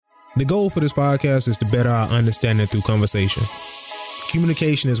The goal for this podcast is to better our understanding through conversation.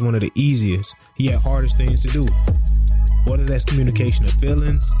 Communication is one of the easiest, yet hardest things to do. Whether that's communication of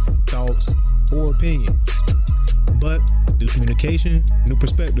feelings, thoughts, or opinions. But through communication, new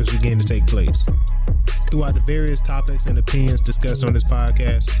perspectives begin to take place. Throughout the various topics and opinions discussed on this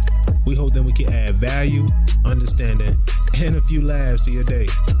podcast, we hope that we can add value, understanding, and a few laughs to your day.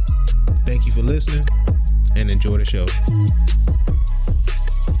 Thank you for listening, and enjoy the show.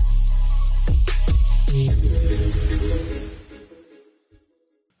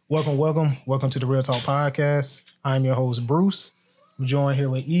 Welcome to the Real Talk Podcast. I'm your host, Bruce. I'm joined here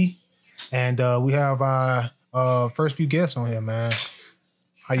with E, and we have our first few guests on here, man.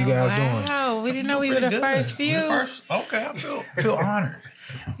 How you guys doing? Wow, we didn't know we were the first few. Okay, I feel honored.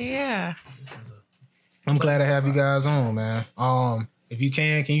 Yeah. I'm glad to have you guys on, man. If you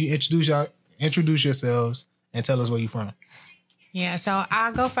can you introduce yourselves and tell us where you're from? Yeah, so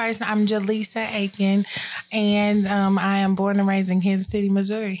I'll go first. I'm Jaleesa Aiken, and I am born and raised in Kansas City,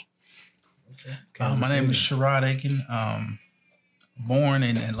 Missouri. Okay. My name is Sherrod Aiken. Born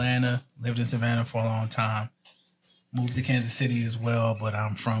in Atlanta, lived in Savannah for a long time. Moved to Kansas City as well, but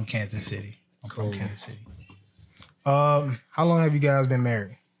I'm from Kansas City. From Kansas City. How long have you guys been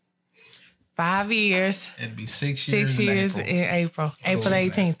married? 5 years. It'd be 6 years. 6 years in April. April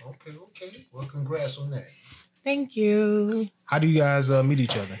 18th. Okay. Well, congrats on that. Thank you. How do you guys meet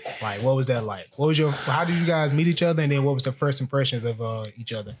each other? Like, what was that like? How did you guys meet each other, and then what was the first impressions of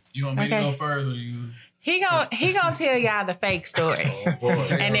each other? You want me to go first, or you? He gonna tell y'all the fake story,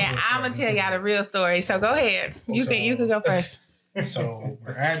 and then I'm gonna tell y'all the real story. So go ahead. You can go first. So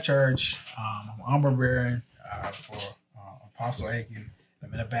we're at church. I'm armor bearing for Apostle Aiken.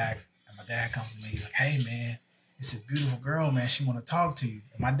 I'm in the back, and my dad comes to me. He's like, "Hey, man, it's this beautiful girl, man. She want to talk to you."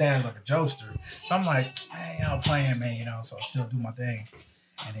 And my dad's like a jokester, so I'm like, "Hey, I'm playing, man, So I still do my thing.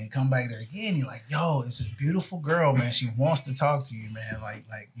 And then come back there again. He's like, "Yo, it's this beautiful girl, man. She wants to talk to you, man. Like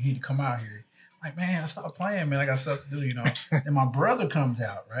you need to come out here." Like, man, stop playing, man. I got stuff to do, And my brother comes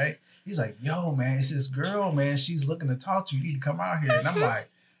out, right? He's like, "Yo, man, it's this girl, man. She's looking to talk to you. You need to come out here." And I'm like,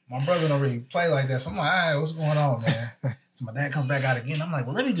 my brother don't really play like that. So I'm like, "All right, what's going on, man?" So my dad comes back out again. I'm like,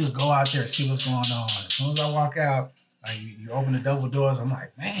 "Well, let me just go out there and see what's going on." As soon as I walk out, like you open the double doors. I'm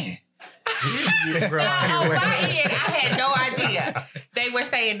like, "Man, this girl out here." On my end, I had no idea they were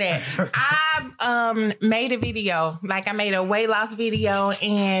saying that. I made a video, I made a weight loss video,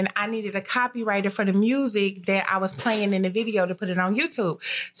 and I needed a copywriter for the music that I was playing in the video to put it on YouTube.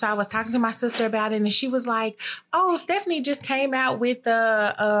 So I was talking to my sister about it, and she was like, "Oh, Stephanie just came out with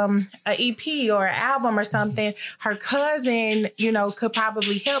a EP or an album or something. Her cousin, could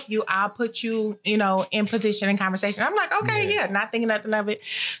probably help you. I'll put you, in position in conversation." I'm like, "Okay, yeah," not thinking nothing of it.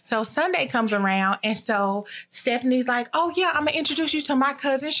 So Sunday comes around, and so Stephanie's like, "Oh yeah, I'm gonna introduce you to my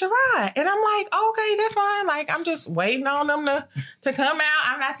cousin Sherrod." And I'm like, "Okay, that's fine." I'm just waiting on them to come out.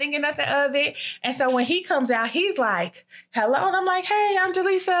 I'm not thinking nothing of it. And so when he comes out, he's like, "Hello," and I'm like, "Hey, I'm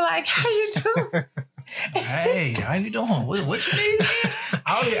Jaleesa. How you doing?" "Hey, how you doing? What you need?"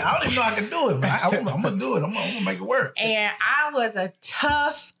 I don't even know I can do it, but I'm gonna do it. I'm gonna make it work. And I was a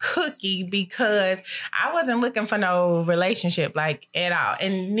tough cookie because I wasn't looking for no relationship at all,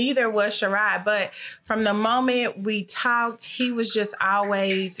 and neither was Sherrod. But from the moment we talked, he was just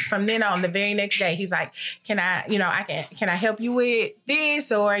always, from then on, the very next day, he's like, "Can I, can I help you with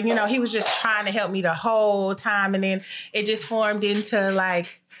this?" Or he was just trying to help me the whole time, and then it just formed into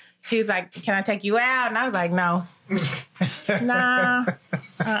he was like, "Can I take you out?" And I was like, "No." Nah.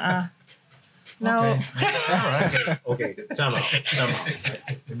 No. Okay. All right. Okay. Time out.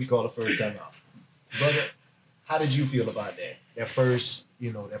 Let me call the first time out. Brother, how did you feel about that? That first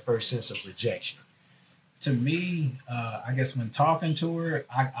sense of rejection. To me, I guess when talking to her,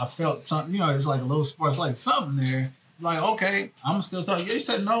 I felt something, it's like a little spark, it's like something there. Like, okay, I'm still talking. You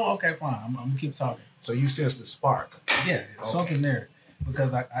said no, okay, fine. I'm gonna keep talking. So you sensed the spark. Yeah, it's something there.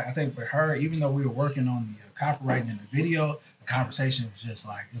 Because I think with her, even though we were working on the copywriting in the video, the conversation was just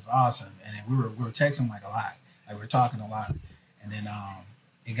it was awesome. And then we were texting a lot. We were talking a lot. And then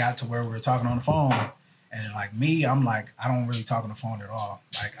it got to where we were talking on the phone. And then me, I'm I don't really talk on the phone at all.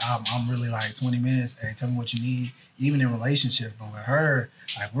 I'm really 20 minutes, hey, tell me what you need, even in relationships. But with her,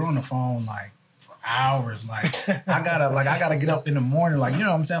 we're on the phone for hours. I gotta get up in the morning, you know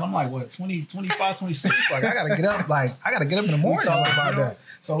what I'm saying? I'm what, 20, 25, 26? I gotta get up, I gotta get up in the morning. About that.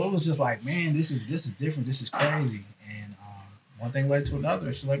 So it was just man, this is different, this is crazy. And one thing led to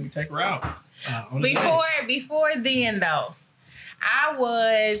another. She let me take her out. Before then though, I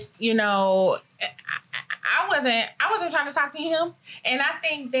wasn't trying to talk to him. And I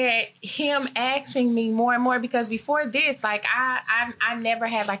think that him asking me more and more, because before this, like I never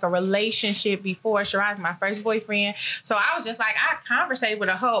had like a relationship before. Shiraz's my first boyfriend. So I was just like, I conversate with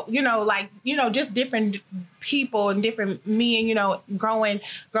a whole, just different people and different me and, growing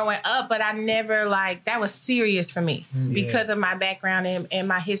up. But I never that was serious for me because of my background and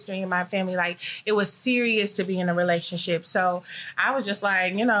my history and my family. Like it was serious to be in a relationship. So I was just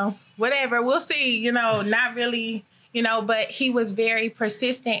like, whatever, we'll see, not really, but he was very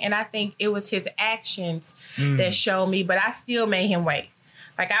persistent. And I think it was his actions that showed me, but I still made him wait.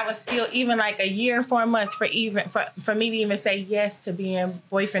 Like I was still even like a year and 4 months for me to even say yes to being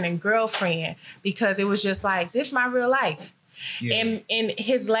boyfriend and girlfriend, because it was just like, this is my real life. Yeah. And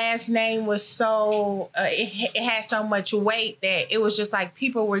his last name was so, it had so much weight that it was just like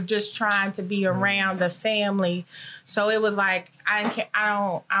people were just trying to be around the family. So it was like, I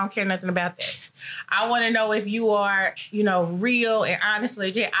don't care nothing about that. I want to know if you are, real and honest,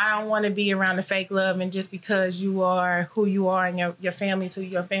 legit. I don't want to be around the fake love. And just because you are who you are and your family's who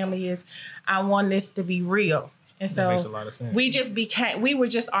your family is, I want this to be real. And so that makes a lot of sense. We were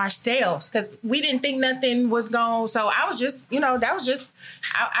just ourselves because we didn't think nothing was going. So I was just,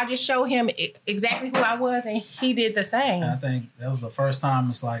 I just showed him exactly who I was, and he did the same. And I think that was the first time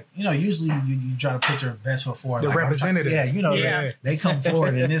it's like, usually you try to put your best foot forward. The like, representative. They come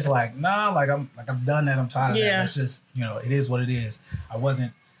forward and it's like, nah, I've done that. I'm tired of that. That's just, it is what it is. I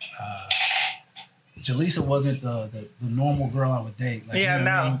wasn't, Jaleesa wasn't the normal girl I would date. Like, yeah, you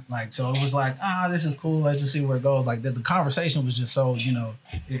know no. what I mean? Like, so it was like, this is cool. Let's just see where it goes. Like, the conversation was just so,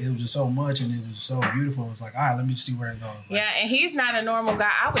 it was just so much and it was so beautiful. It was like, all right, let me just see where it goes. Like, yeah, and he's not a normal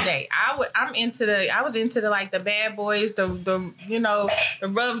guy I would date. I was into the bad boys, the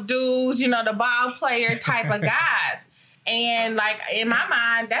rough dudes, the ball player type of guys. And like in my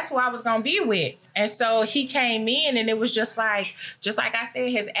mind, that's who I was gonna be with. And so he came in, and it was just like I said,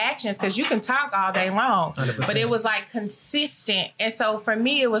 his actions, because you can talk all day long, 100%. But it was like consistent. And so for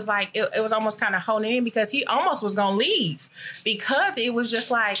me, it was like it was almost kind of holding in, because he almost was gonna leave, because it was just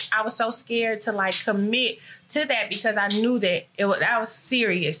like I was so scared to like commit to that, because I knew that I was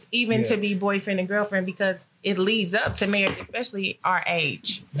serious, even to be boyfriend and girlfriend, because it leads up to marriage, especially our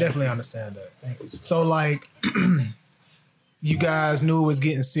age. Definitely understand that. Thank you. So like. You guys knew it was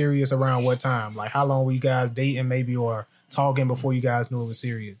getting serious around what time? Like, how long were you guys dating, maybe, or talking before you guys knew it was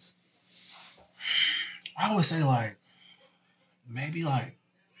serious? I would say maybe 4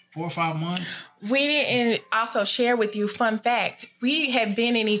 or 5 months. We didn't also share with you, fun fact, we had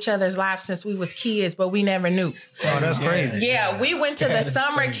been in each other's lives since we was kids, but we never knew. Oh, that's crazy. Yeah, we went to the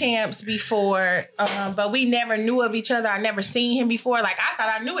summer camps before, but we never knew of each other. I never seen him before. Like, I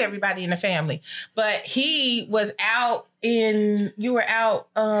thought I knew everybody in the family, but he was out in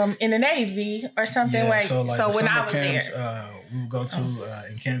the Navy or something. So when I was camps, there. We would go to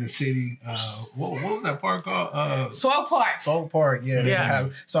in Kansas City. What was that park called? Swope Park. Swope Park, yeah.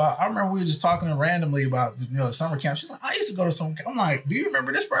 So I remember we were just talking randomly about the summer camp. She's like, I used to go to some. I'm like, do you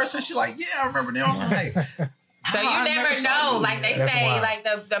remember this person? She's like, yeah, I remember them. I'm like, so you never know. Like they say, wild. Like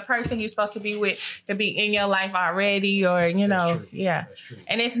the person you're supposed to be with could be in your life already, or yeah.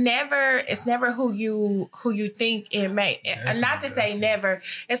 And it's never who you think it may. Not to say never.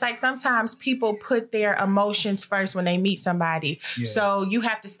 It's like sometimes people put their emotions first when they meet somebody. Yeah. So you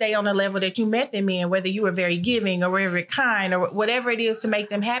have to stay on the level that you met them in, whether you were very giving or very kind or whatever it is to make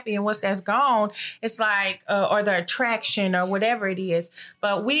them happy. And once that's gone, it's like or the attraction or whatever it is.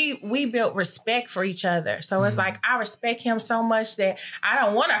 But we built respect for each other. So it's like I respect him so much that I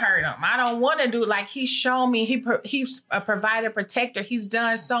don't want to hurt him. I don't want to do like he's shown me. He's a provider, protector. He's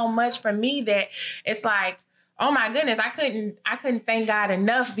done so much for me that it's like, oh my goodness, I couldn't thank God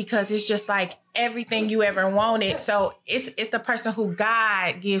enough, because it's just like everything you ever wanted. So it's the person who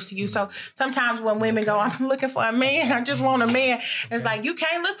God gives to you. So sometimes when women go, I'm looking for a man, I just want a man. It's like, you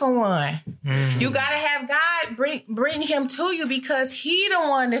can't look for one. You got to have God bring him to you, because he the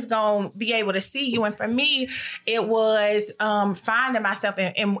one that's going to be able to see you. And for me, it was finding myself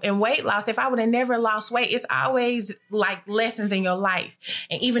in weight loss. If I would have never lost weight, it's always like lessons in your life.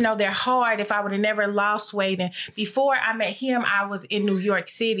 And even though they're hard, if I would have never lost weight. And before I met him, I was in New York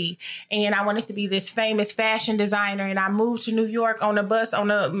City, and I wanted to be this famous fashion designer. And I moved to New York on a bus, on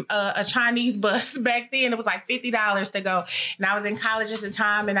a Chinese bus. Back then, it was like $50 to go. And I was in college at the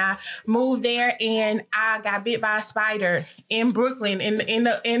time, and I moved there, and I got bit by a spider in Brooklyn in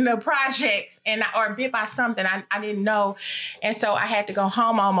the projects, or bit by something I didn't know. And so I had to go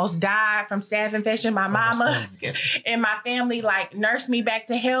home. I almost died from staph infection. My mama and my family nursed me back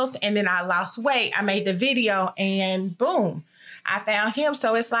to health. And then I lost weight. I made the video, and boom, I found him.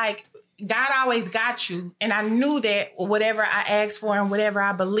 So it's like, God always got you. And I knew that whatever I asked for and whatever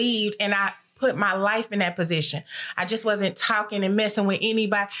I believed, and I put my life in that position. I just wasn't talking and messing with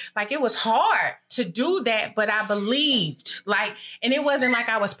anybody. Like, it was hard to do that, but I believed. Like, and it wasn't like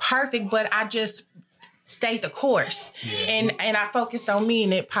I was perfect, but I just stayed the course. Yeah. And I focused on me,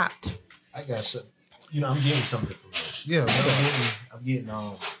 and it popped. I got some, I'm getting something from this. Yeah. I'm getting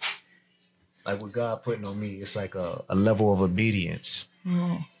like what God putting on me, it's like a level of obedience.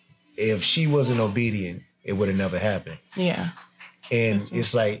 Mm. If she wasn't obedient, it would have never happened. Yeah. And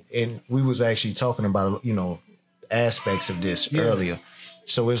it's like, and we was actually talking about, aspects of this earlier.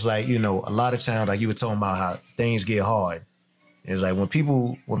 So it's like, a lot of times, like you were talking about how things get hard. It's like when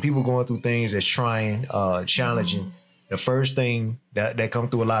people going through things that's trying, challenging, the first thing that come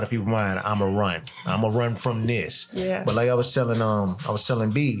through a lot of people's mind, I'm a run from this. Yeah. But like I was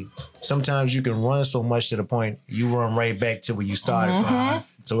telling B, sometimes you can run so much to the point you run right back to where you started from.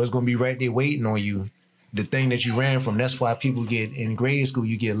 So it's gonna be right there waiting on you. The thing that you ran from, that's why people get in grade school,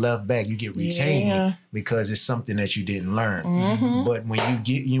 you get left back, you get retained because it's something that you didn't learn. But when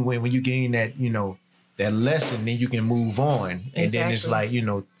you gain that, that lesson, then you can move on. Exactly. And then it's like,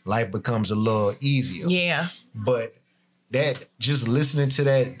 life becomes a little easier. Yeah. But that, just listening to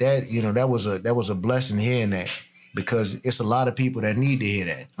that, that was a blessing hearing that, because it's a lot of people that need to hear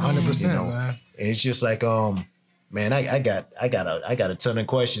that. 100%. Man. It's just like, man, I got a ton of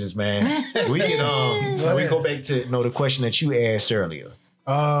questions, man. We can we go back to the question that you asked earlier.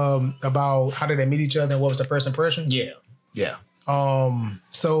 About how did they meet each other and what was the first impression? Yeah.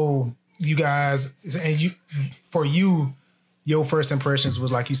 So you guys, and your first impressions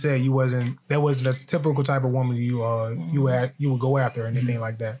was, like you said, that wasn't a typical type of woman you would go after or anything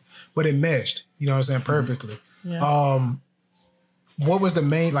like that. But it meshed, you know what I'm saying, perfectly. Yeah. What was the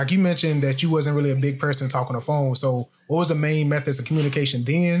main, like you mentioned that you wasn't really a big person talking on the phone. So what was the main methods of communication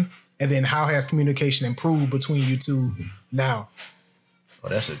then? And then how has communication improved between you two now? Oh,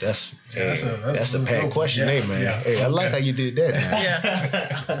 that's a packed question, man. Yeah. Hey, I like how you did that, man.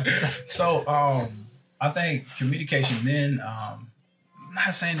 Yeah. So I think communication then, I'm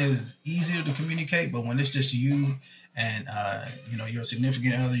not saying it was easier to communicate, but when it's just you and your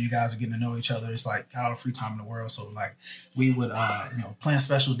significant other, you guys are getting to know each other. It's like all the free time in the world. So like we would plan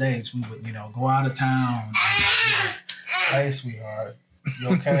special dates. We would go out of town. Hey, sweetheart, you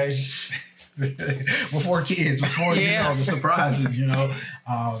okay? before kids, the surprises, and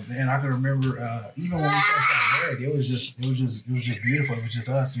I can remember even when we first got married, it was just beautiful. It was just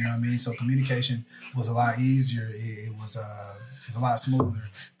us, you know what I mean? So communication was a lot easier. It was a lot smoother.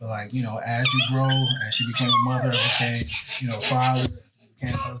 But like, as you grow, as she became a mother, became, father,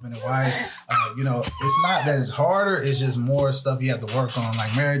 became husband and wife, it's not that it's harder, it's just more stuff you have to work on.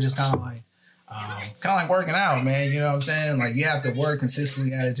 Like marriage is kind of like working out, man. You know what I'm saying? Like you have to work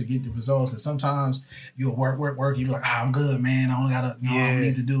consistently at it to get the results. And sometimes you'll work. You're like, I'm good, man. I only gotta, I don't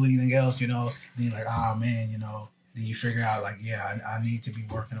need to do anything else, And you're like, man, then you figure out like, I need to be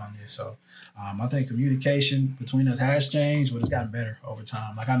working on this. So I think communication between us has changed, but it's gotten better over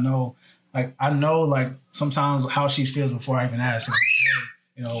time. Like I know sometimes how she feels before I even ask her.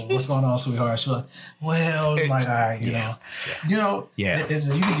 What's going on, sweetheart? She's like, well, it's like, all right, you can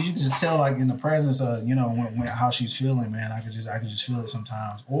just tell like in the presence of, when how she's feeling, man. I could just feel it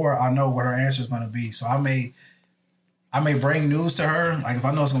sometimes, or I know what her answer is going to be. So I may bring news to her. Like if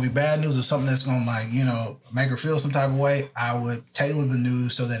I know it's going to be bad news or something that's going to make her feel some type of way, I would tailor the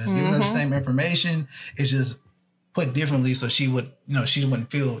news so that it's giving her the same information. It's just put differently so she would, she wouldn't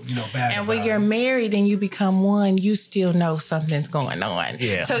feel, bad. And when you're married and you become one, you still know something's going on.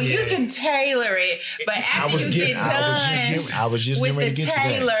 Yeah. So you can tailor it. But after you get done I was just with getting the ready to get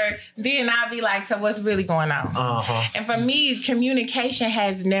tailor, then I'll be like, so what's really going on? And for me, communication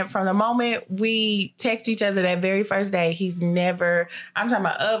has never, from the moment we text each other that very first day, I'm talking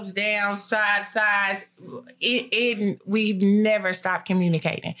about ups, downs, sides. We've never stopped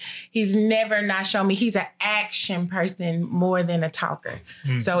communicating. He's never not shown me. He's an action person more than a talker.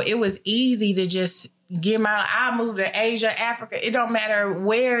 So it was easy to just I moved to Asia, Africa. It don't matter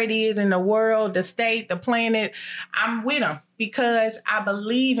where it is in the world, the state, the planet. I'm with him because I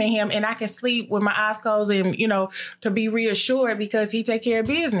believe in him and I can sleep with my eyes closed and, to be reassured because he take care of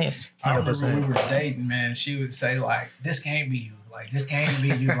business. 100%. I remember when we were dating, man, she would say like, this can't be you. Like, this can't be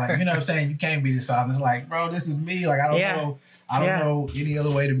you. Like, you know what I'm saying? You can't be this honest. It's like, bro, this is me. Like, I don't know. I don't know any other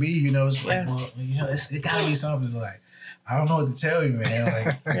way to be, It's like, well, it gotta be something. It's like, I don't know what to tell you, man.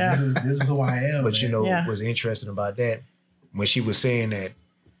 Like, this is who I am. But what's interesting about that, when she was saying that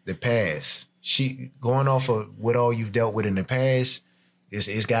the past, she going off of what all you've dealt with in the past,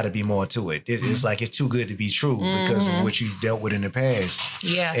 it's got to be more to it. It's like it's too good to be true because of what you've dealt with in the past.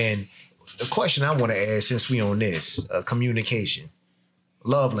 Yeah. And the question I want to ask, since we on this, communication,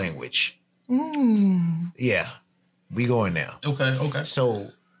 love language. Yeah, we going now. Okay.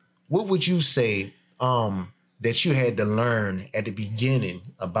 So what would you say that you had to learn at the beginning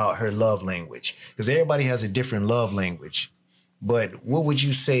about her love language? Because everybody has a different love language. But what would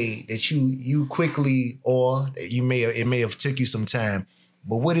you say that you quickly, or it may have took you some time,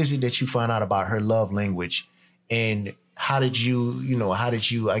 but what is it that you find out about her love language, and how did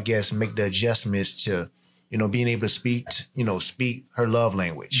you, I guess, make the adjustments to, being able to speak her love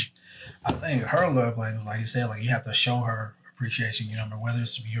language? I think her love language, like you said, like you have to show her appreciation, whether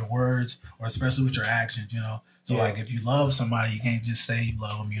it's your words or especially with your actions, So like if you love somebody, you can't just say you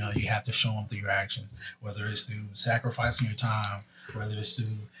love them, you have to show them through your actions, whether it's through sacrificing your time, whether it's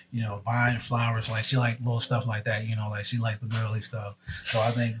through, buying flowers, like she like little stuff like that, like she likes the girly stuff. So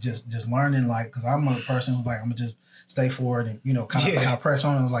I think just learning, like, because I'm a person who's like, I'm gonna just stay forward and, kind of press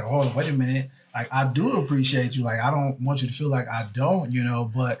on and like, hold on, wait a minute. Like, I do appreciate you. Like, I don't want you to feel like I don't,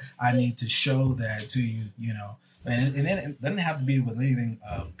 but I need to show that to you, And then it doesn't have to be with anything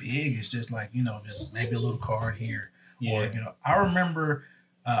big. It's just like, just maybe a little card here. Yeah. Or, I remember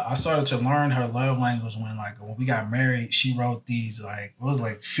I started to learn her love language when we got married. She wrote these, like, it was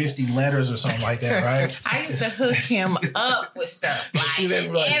like 50 letters or something like that, right? I used to hook him up with stuff. Like,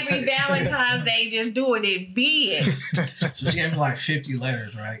 every Valentine's Day, just doing it big. So she gave me like 50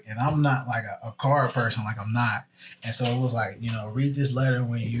 letters, right? And I'm not like a card person, like I'm not. And so it was like, read this letter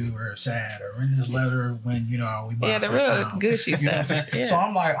when you were sad, or read this letter when, we bought the real gushy stuff. What I'm saying? Yeah. So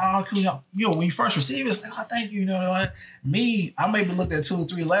I'm like, when you first receive it, it's like, oh, thank you, Me, I maybe looked at 2 or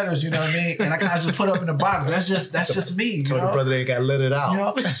 3 letters, And I kind of just put up in the box. That's just me. So the brother ain't got let it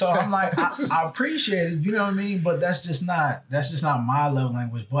out. So I'm like, I appreciate it, But that's just not my love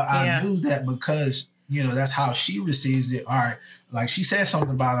language. But I knew that because that's how she receives it. All right. Like, she said something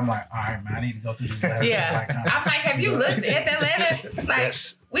about it. I'm like, all right, man, I need to go through these letters. Yeah. I'm like, have you looked at that letter? Like,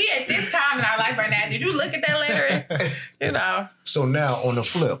 yes. We at this time in our life right now, did you look at that letter? So now on the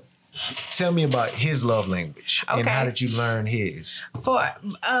flip, tell me about his love language and how did you learn his? For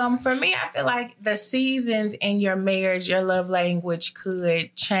me, I feel like the seasons in your marriage, your love language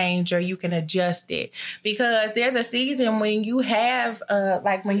could change, or you can adjust it, because there's a season when you have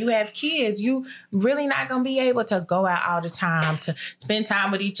when you have kids, you really not gonna be able to go out all the time, to spend time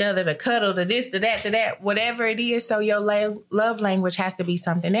with each other, to cuddle, to this, to that, whatever it is. So your love language has to be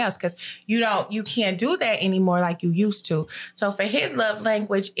something else, because you can't do that anymore like you used to. So for his love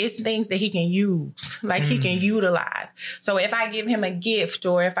language, it's things that he can use, like he can utilize. So if I give him a gift,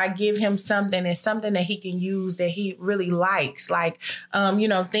 or if I give him something, it's something that he can use that he really likes, like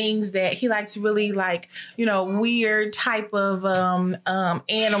things that he likes, really like, weird type of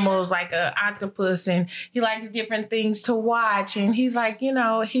animals, like a octopus, and he likes different things to watch, and he's like,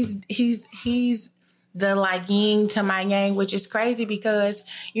 he's the like yin to my yang, which is crazy because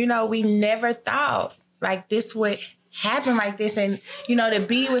we never thought like this would happen like this. And to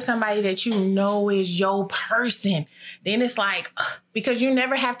be with somebody that is your person, then it's like, because you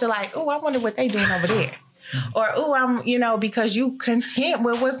never have to like, oh, I wonder what they doing over there, or oh, I'm because you content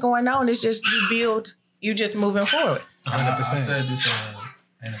with what's going on. It's just you just moving forward. 100%. I said this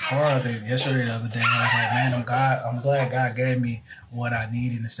in the car, I think yesterday, the other day, I was like, man, I'm glad God gave me what I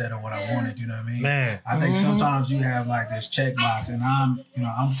needed instead of what I wanted. You know what I mean? Man, I think sometimes you have like this checkbox, and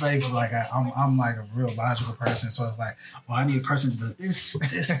I'm faithful. Like I'm like a real logical person, so it's like, well, I need a person to do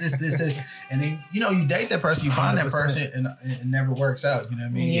this, and then you date that person, you find 100%. That person, and it never works out. You know what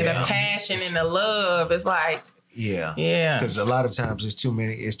I mean? Yeah, the passion and the love is like. Yeah. Because a lot of times it's too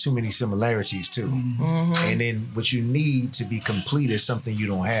many similarities too, and then what you need to be complete is something you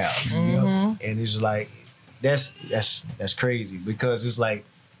don't have, and it's like that's crazy, because it's like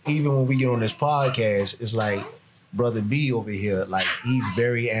even when we get on this podcast, it's like Brother B over here, like he's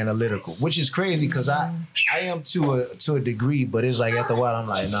very analytical, which is crazy because I am to a degree, but it's like after a while I'm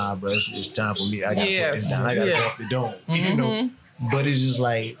like, nah, bro, it's time for me. I gotta put this down. I gotta go off the dome, But it's just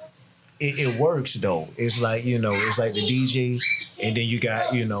like. It works though. It's like, it's like the DJ, and then you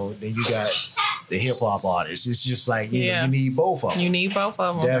got, the hip hop artist. It's just like, you need both of them. You need both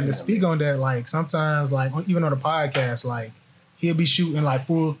of them. Definitely. To speak on that, like sometimes, like even on the podcast, like he'll be shooting like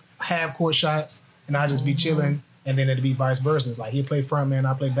full half court shots, and I'll just be chilling, and then it'll be vice versa. It's like he'll play front man,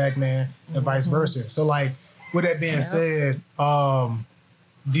 I play back man, and vice versa. So like, with that being said,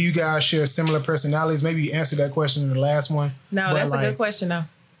 do you guys share similar personalities? Maybe you answered that question in the last one. No, that's like, a good question though.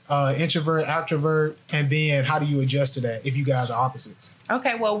 introvert, extrovert, and then how do you adjust to that if you guys are opposites?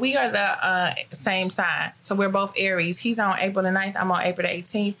 Okay, well, we are the same sign. So we're both Aries. He's on April the 9th. I'm on April the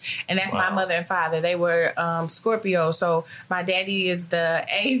 18th. And that's my mother and father. They were Scorpio. So my daddy is the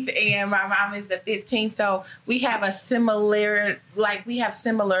 8th and my mom is the 15th. So we have a similar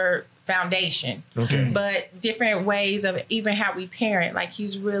foundation, but different ways of even how we parent. Like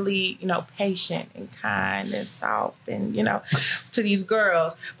he's really, patient and kind and soft and, to these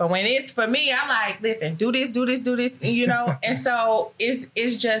girls. But when it's for me, I'm like, listen, do this, and so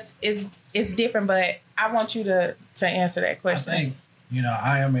it's different, but I want you to answer that question. I think,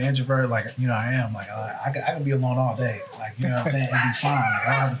 I am an introvert, like, I am, like, I can be alone all day, like, you know what I'm saying, and be fine, like,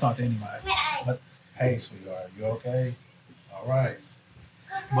 I don't have to talk to anybody. But, hey, sweetheart, you okay? All right.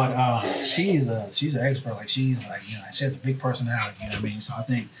 But she's an extrovert, like, she's, like, she has a big personality, you know what I mean? So I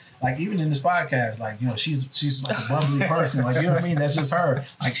think, like, even in this podcast, like, she's like a bubbly person, like, you know what I mean? That's just her.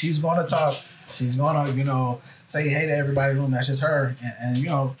 Like, she's going to talk. She's going to, say hey to everybody in the room. That's just her. And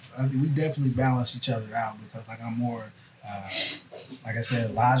I think we definitely balance each other out because, like, I'm more, like I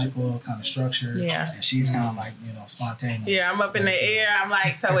said, logical, kind of structured. Yeah. And she's kind of like, spontaneous. Yeah, I'm up in the air. I'm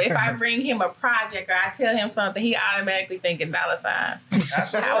like, so if I bring him a project or I tell him something, he automatically thinking $sign.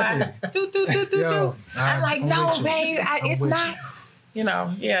 That's how I do. I'm like, no, babe, it's not.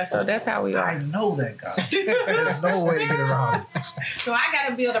 So that's how we are. I know that guy. There's no way to get around it. So I got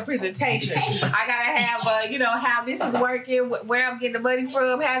to build a presentation. I got to have, how this is working, where I'm getting the money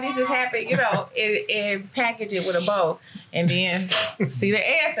from, how this is happening, and package it with a bow. And then see the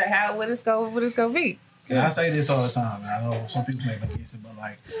answer. What it's going to be. Yeah, I say this all the time. I know some people make me kiss it, but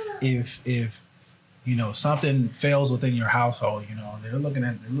like if something fails within your household, they're looking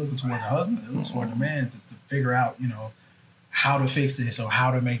toward the husband, they're looking toward the man to figure out, how to fix this or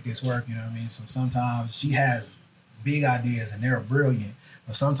how to make this work, you know what I mean? So sometimes she has big ideas and they're brilliant,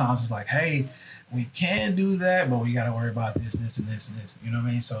 but sometimes it's like, hey, we can do that, but we got to worry about this, and this, you know what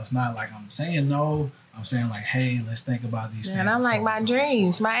I mean? So it's not like I'm saying no, I'm saying like, hey, let's think about these things. And I'm like, my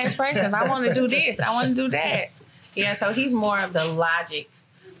dreams, my inspirations, I want to do this, I want to do that. Yeah, so he's more of the logic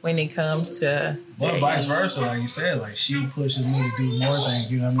when it comes to... But vice versa, like you said, like she pushes me to do more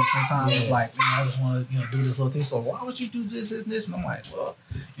things, you know what I mean? Sometimes it's like, I just want to, do this little thing. So why would you do this and this? And I'm like, well,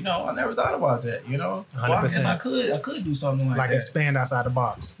 I never thought about that, 100%. Well, I guess I could do something like that. Expand outside the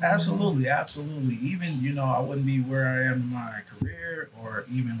box. Absolutely. Even, I wouldn't be where I am in my career or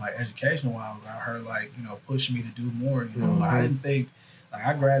even like educational-wise without her, like, pushing me to do more, I didn't think, like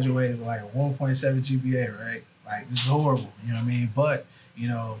I graduated with like a 1.7 GPA, right? Like it's horrible, you know what I mean? But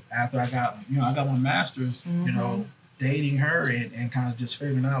after I got my master's, dating her and kind of just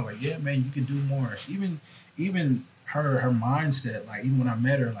figuring out like, yeah, man, you can do more. Even her mindset, like even when I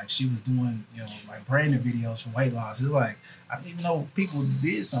met her, like she was doing, like branding videos for weight loss. It's like, I didn't even know people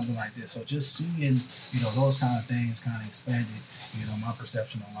did something like this. So just seeing, those kind of things kind of expanded, my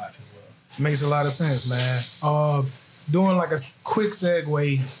perception on life as well. Makes a lot of sense, man. Doing like a quick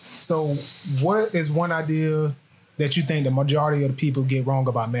segue. So what is one idea that you think the majority of the people get wrong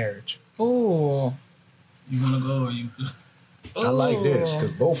about marriage? Ooh. You want to go or you... I like this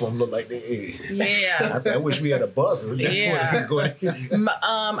because both of them look like they age. Yeah. I wish we had a buzzer. Yeah.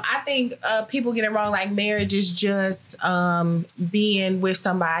 I think people get it wrong. Like marriage is just being with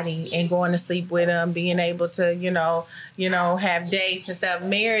somebody and going to sleep with them, being able to, have dates and stuff.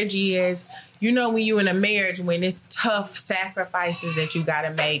 Marriage is, when you're in a marriage, when it's tough sacrifices that you got to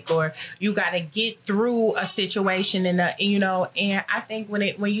make or you got to get through a situation and I think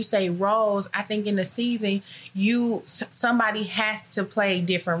when you say roles, I think in the season, somebody has to play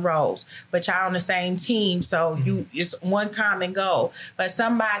different roles, but y'all on the same team. So it's one common goal, but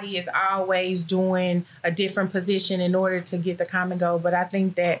somebody is always doing a different position in order to get the common goal. But I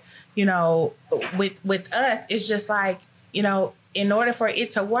think that, with us, it's just like, in order for it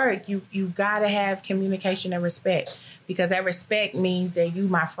to work, you gotta have communication and respect, because that respect means that you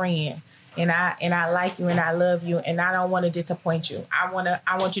my friend and I like you and I love you and I don't want to disappoint you. I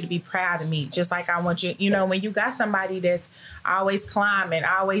want you to be proud of me, just like I want you. When you got somebody that's always climbing,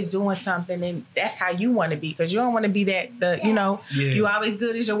 always doing something, and that's how you want to be, because you don't want to be that you always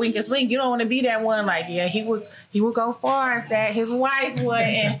good as your weakest link. You don't want to be that one like, yeah, he would go far if that his wife would,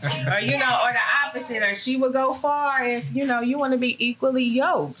 or the opposite, or she would go far if you want to be equally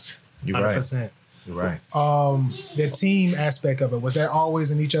yoked. You're 100%. You're right. The team aspect of it, was that always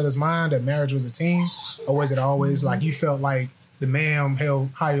in each other's mind that marriage was a team, or was it always like you felt like the man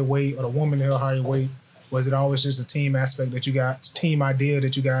held higher weight or the woman held higher weight? Was it always just a team aspect that you guys, team idea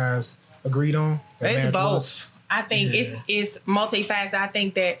that you guys agreed on? It's both. I think it's multifaceted. I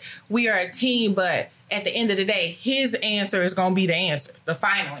think that we are a team, but at the end of the day, his answer is going to be the answer, the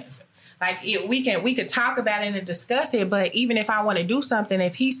final answer. Like we could talk about it and discuss it, but even if I want to do something,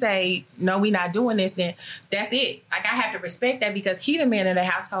 if he say no, we not doing this, then that's it. Like I have to respect that because he the man of the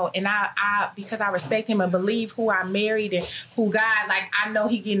household, and I because I respect him and believe who I married and who God, like I know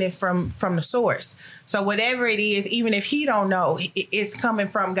he getting it from the source. So whatever it is, even if he don't know, it's coming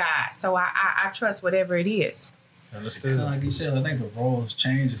from God. So I trust whatever it is. Understood. Like you said, I think the roles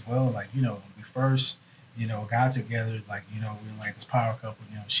change as well. Like when we first got together, like, we were like this power couple.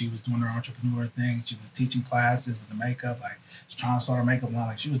 She was doing her entrepreneur thing. She was teaching classes with the makeup, like she was trying to start a makeup line.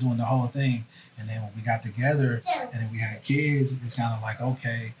 Like she was doing the whole thing. And then when we got together and then we had kids, it's kind of like,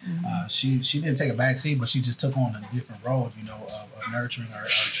 okay, she didn't take a back seat, but she just took on a different role, of nurturing our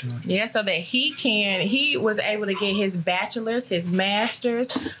children. Yeah, so that he was able to get his bachelor's, his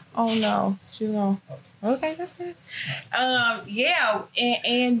master's. Oh no, okay, that's good.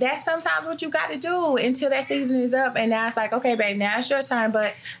 And that's sometimes what you got to do until that season is up. And now it's like, okay, babe, now it's your time.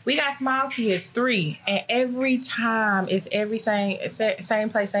 But we got small kids, 3, and every time it's same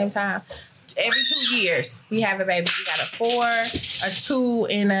place, same time. Every 2 years we have a baby. We got a 4, a 2,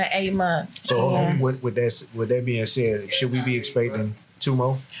 and a 8 month. So with that being said, should we be expecting 2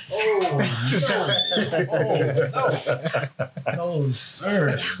 more? No,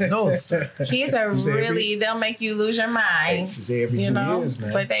 sir. Kids are really, they'll make you lose your mind. Every 2 years,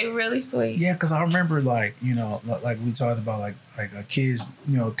 man. But they really sweet. Yeah, because I remember, like we talked about, like kids,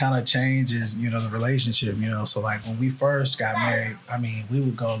 kind of changes, the relationship, So, like, when we first got married, I mean, we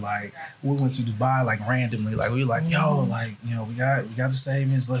would go, like, we went to Dubai, like, randomly. Like, we were like, yo, like, we got the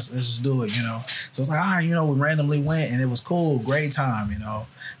savings. Let's just do it, So, it's like, all right, we randomly went, and it was cool. Great time,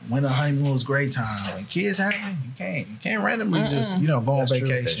 Went on honeymoon, was great time. When kids happen, you can't randomly just, go on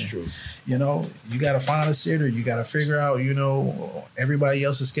vacation. That's true. You got to find a sitter. You got to figure out, everybody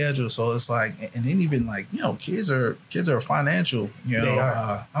else's schedule. So it's like, and then even like, kids are financial, They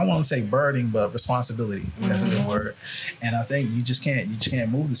are. I don't want to say burden, but responsibility. That's the word. And I think you just can't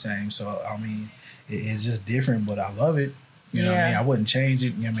move the same. So, I mean, it's just different, but I love it. What I mean? I wouldn't change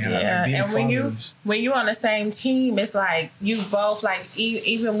it. And when you on the same team, it's like you both, like,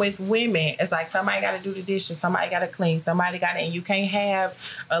 even with women, it's like somebody got to do the dishes, somebody got to clean, somebody got to, and you can't have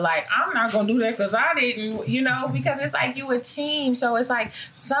like, I'm not going to do that because I didn't, because it's like you a team. So it's like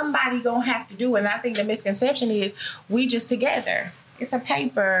somebody going to have to do it. And I think the misconception is we just together. It's a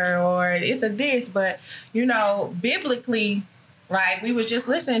paper or it's a this, but, biblically, like we was just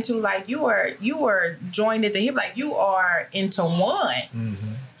listening to, like you were joined at the hip, like you are into one.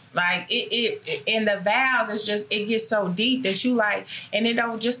 Mm-hmm. Like it in the vows, it gets so deep that you like, and it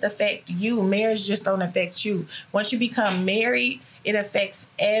don't just affect you. Marriage just don't affect you. Once you become married, it affects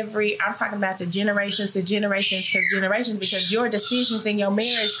I'm talking about to generations, because your decisions in your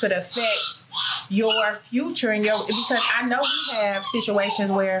marriage could affect your future because I know we have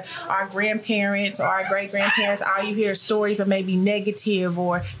situations where our grandparents or our great grandparents, all you hear stories of maybe negative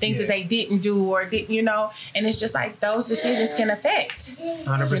or things that they didn't do or didn't, and it's just like those decisions can affect.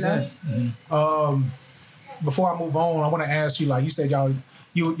 100%. Mm-hmm. Before I move on, I want to ask you, like you said, y'all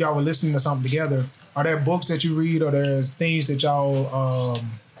were listening to something together. Are there books that you read, or there's things that y'all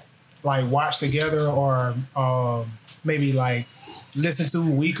like watch together, or maybe like listen to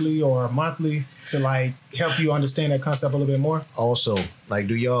weekly or monthly to like help you understand that concept a little bit more? Also, like,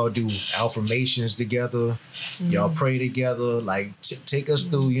 do y'all do affirmations together? Mm-hmm. Y'all pray together? Like, take us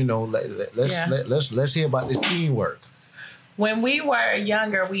through. Let's hear about this teamwork. When we were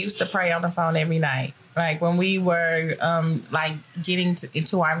younger, we used to pray on the phone every night. Like when we were like getting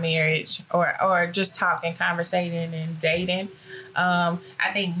into our marriage or just talking, conversating and dating. I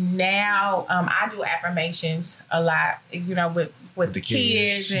think now I do affirmations a lot, with the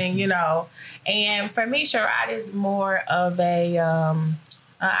kids and, and for me, Sherrod is more of a,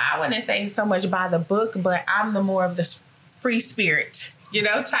 I wouldn't say so much by the book, but I'm the more of the free spirit.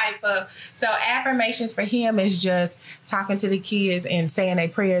 Type of. So affirmations for him is just talking to the kids and saying their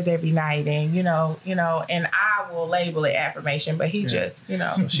prayers every night, and and I will label it affirmation, but he just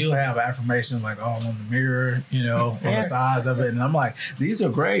So she'll have affirmations like all on the mirror, on the sides of it, and I'm like, these are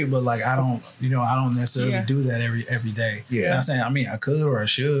great, but like I don't necessarily do that every day. Yeah, I'm not saying, I mean, I could or I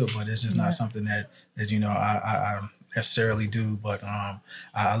should, but it's just not something that I necessarily do, but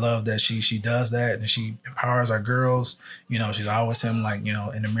I love that she does that, and she empowers our girls. She's always him, like,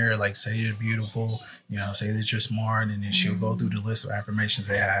 in the mirror, like, say you're beautiful, say that you're smart, and then she'll go through the list of affirmations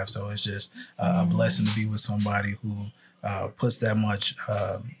they have. So it's just a blessing to be with somebody who puts that much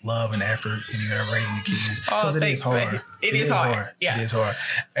love and effort in raising the kids, because it is thanks, hard. man. It is hard. Yeah. It is hard.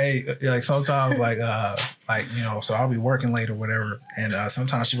 Hey, like sometimes, like so I'll be working late or whatever, and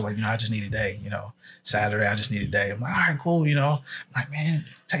sometimes she'll be like, I just need a day. Saturday, I just need a day. I'm like, all right, cool. I'm like, man,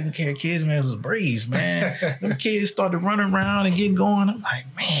 taking care of kids, man, is a breeze, man. Them kids started running around and getting going. I'm like,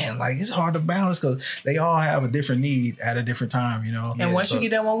 man, like it's hard to balance because they all have a different need at a different time, And once you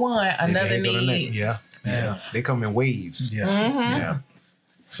get done with one, another need. Yeah. They come in waves. Yeah. Mm-hmm. Yeah.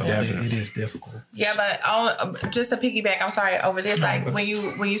 So it is difficult. Yeah, but just to piggyback, I'm sorry, over this, like when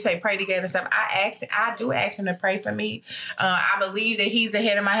you say pray together and stuff, I do ask him to pray for me. I believe that he's the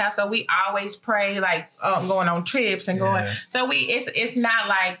head of my house, so we always pray, like going on trips and going. So it's not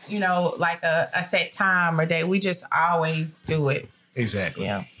like like a set time or day. We just always do it. Exactly.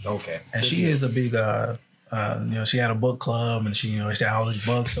 Yeah. Okay. And she is a big she had a book club, and she had all these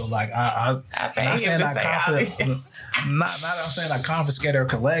books. So like I'm not saying I'm saying I confiscate her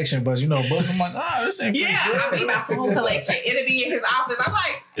collection, but books. I'm like, this ain't pretty good. I mean, my whole collection. It'll be in his office. I'm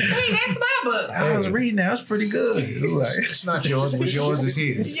like, hey, that's my book. I was reading that. It's pretty good. It's not yours, but yours is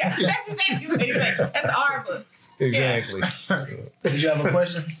his. Yeah, that's exactly what they say. That's our book. Exactly. Did you have a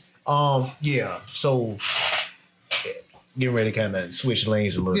question? Yeah. So getting ready to kind of switch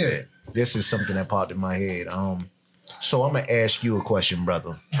lanes a little bit. This is something that popped in my head. So I'm gonna ask you a question,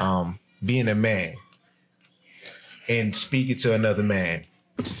 brother. Being a man and speaking to another man.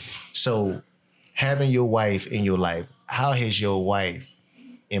 So having your wife in your life, how has your wife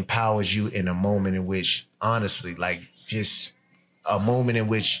empowered you in a moment in which, honestly, like just a moment in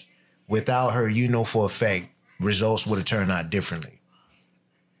which without her, for a fact, results would have turned out differently?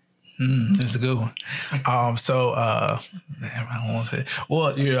 That's a good one. I don't want to say.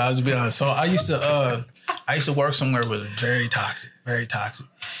 Well, I was be honest. So I used to work somewhere with very toxic,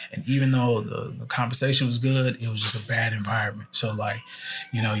 and even though the conversation was good, it was just a bad environment. So like,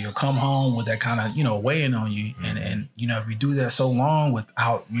 you'll come home with that kind of weighing on you, and if you do that so long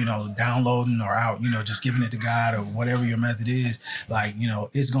without downloading or out just giving it to God or whatever your method is, like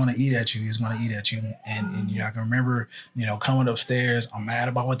it's gonna eat at you. It's gonna eat at you, and I can remember coming upstairs. I'm mad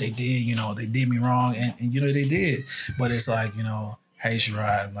about what they did. They did me wrong, and they did. But it's like, hey,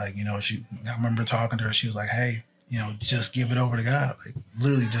 Sherrod, like, I remember talking to her. She was like, hey, just give it over to God. Like,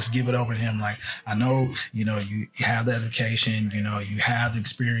 literally just give it over to him. Like, I know, you have the education, you have the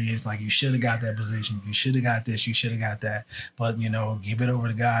experience. Like, you should have got that position. You should have got this. You should have got that. But, give it over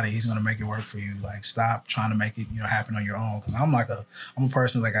to God, and he's going to make it work for you. Like, stop trying to make it, happen on your own. Because I'm a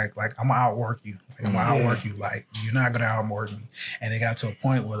person, like I'm going to outwork you. Like, I'm going to outwork you. Like, you're not going to outwork me. And it got to a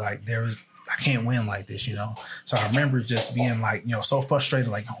point where, like, I can't win like this, So I remember just being like, so frustrated,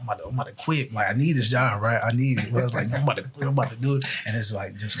 like, I'm about to quit. Like, I need this job, right? I need it. I was like, I'm about to quit. I'm about to do it. And it's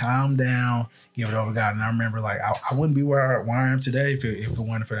like, just calm down, give it over to God. And I remember, like, I wouldn't be where I am today if it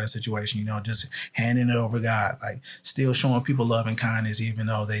wasn't for that situation, just handing it over to God, like still showing people love and kindness, even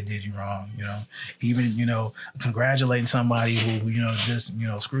though they did you wrong, even, congratulating somebody who, just,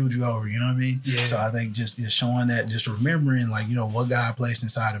 screwed you over, you know what I mean? Yeah. So I think just showing that, just remembering, like, what God placed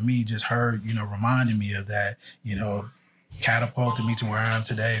inside of me, just her, reminding me of that, catapulted me to where I am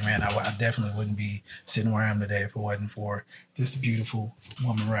today, man. I definitely wouldn't be sitting where I am today if it wasn't for this beautiful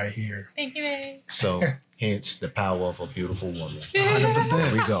woman right here. Thank you, babe. So, hence the power of a beautiful woman. 100%.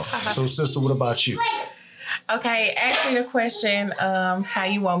 There we go. So, sister, what about you? Okay, ask me the question, how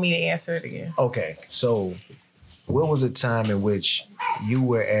you want me to answer it again. Okay, so what was a time in which you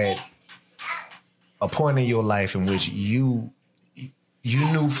were at a point in your life in which you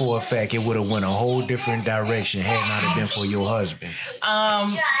knew for a fact it would have went a whole different direction had not have been for your husband?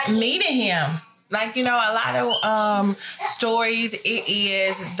 Meeting him. Like, a lot of stories, it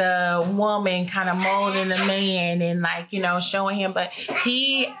is the woman kind of molding the man and, like, showing him. But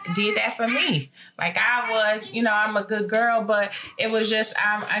he did that for me. Like, I was, I'm a good girl, but it was just,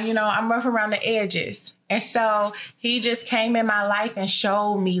 I'm rough around the edges. And so he just came in my life and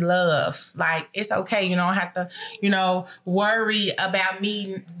showed me love. Like, it's okay. You don't have to, worry about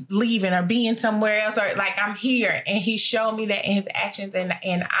me leaving or being somewhere else, or like, I'm here. And he showed me that in his actions, and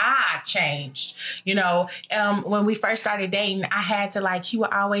I changed. When we first started dating, I had to, like, he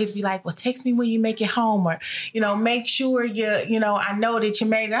would always be like, well, text me when you make it home, or, make sure I know that you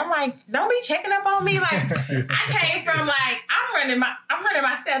made it. I'm like, don't be checking up on me. Like, I came from, like, I'm running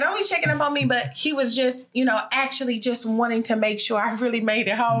myself. Don't be checking up on me. But he was just, actually just wanting to make sure I really made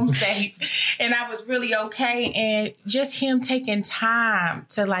it home safe, and I was really okay. And just him taking time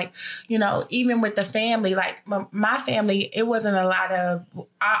to, like, even with the family, like my family, it wasn't a lot of,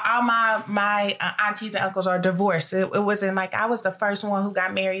 all my aunties and uncles are divorced. It was cousin. Like I was the first one who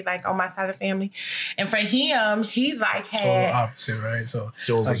got married, like on my side of the family. And for him, he's like total opposite, right? So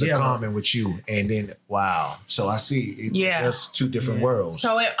it like, was a comment with you, and then wow. So I see. That's two different worlds.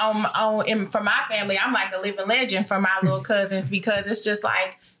 So for my family, I'm like a living legend for my little cousins because it's just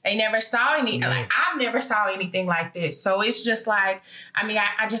like they never saw like I've never saw anything like this. So it's just like, I mean,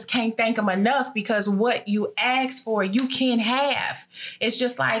 I just can't thank them enough because what you ask for, you can have. It's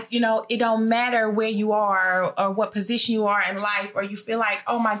just like, you know, it don't matter where you are or what position you are in life, or you feel like,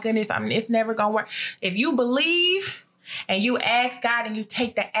 oh my goodness, it's never gonna work. If you believe and you ask God and you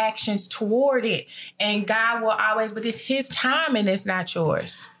take the actions toward it, and God will always, but it's his time and it's not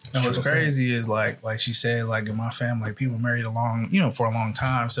yours. And what's crazy is like she said, like in my family, like people married for a long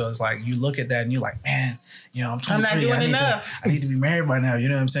time. So it's like you look at that and you're like, man, you know, I'm 23. I'm not doing enough. I need to be married by now. You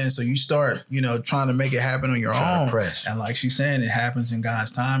know what I'm saying? So you start, you know, trying to make it happen on your own. And like she's saying, it happens in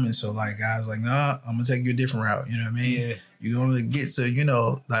God's time. And so like God's like, nah, I'm gonna take you a different route. You know what I mean? Yeah. You're going to get to, you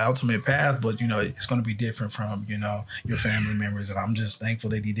know, the ultimate path, but, you know, it's going to be different from, you know, your family members. And I'm just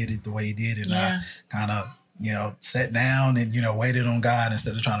thankful that he did it the way he did. And I kind of, you know, sat down and, you know, waited on God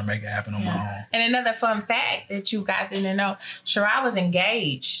instead of trying to make it happen on my own. And another fun fact that you guys didn't know, Shirai was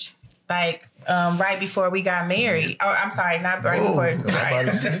engaged, like, right before we got married. Oh, I'm sorry, not right before. Sorry,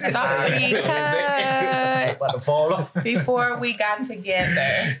 about to fall off. Before we got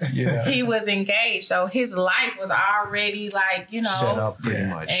together, he was engaged. So his life was already like, you know, set up pretty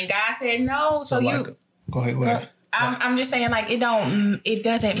much. And God said no. So you go ahead. I'm just saying, like, it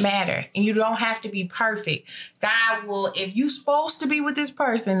doesn't matter, and you don't have to be perfect. God will, if you supposed to be with this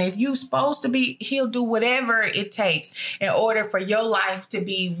person, if you supposed to be, he'll do whatever it takes in order for your life to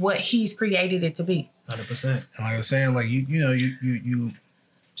be what he's created it to be. 100%. And like I was saying, like you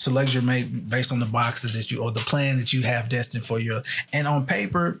select your mate based on the boxes that or the plan that you have destined for you. And on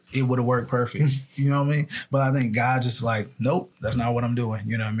paper, it would have worked perfect. You know what I mean? But I think God just like, nope, that's not what I'm doing.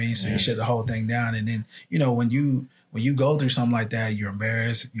 You know what I mean? So you shut the whole thing down. And then, you know, when you go through something like that, you're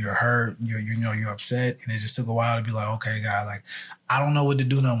embarrassed, you're hurt, you're upset. And it just took a while to be like, okay, God, like, I don't know what to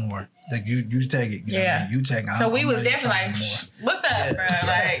do no more. Like you take it. You know what I mean? You take it. So we was definitely like, what's up, bro?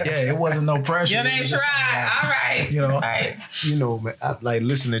 Like, it wasn't no pressure. Your name's Shirai. All right. You know, you know, man, I, like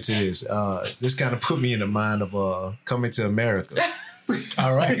listening to this. This kind of put me in the mind of coming to America.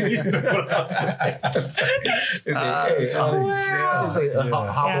 All right.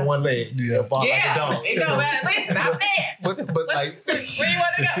 Hop on one leg. It don't matter. Listen, I'm there. But like, where you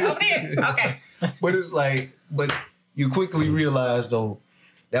want to go? Over there. Okay. But it's like, but you quickly realize though,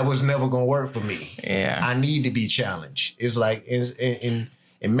 that was never gonna work for me. Yeah. I need to be challenged. It's like in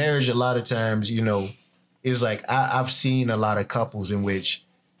marriage, a lot of times, you know, it's like I've seen a lot of couples in which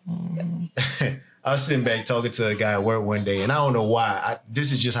I was sitting back talking to a guy at work one day, and I don't know why.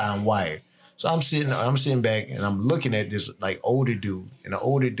 This is just how I'm wired. So I'm sitting back and I'm looking at this like older dude, and the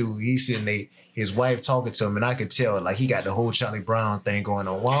older dude, he's sitting there, his wife talking to him, and I could tell like he got the whole Charlie Brown thing going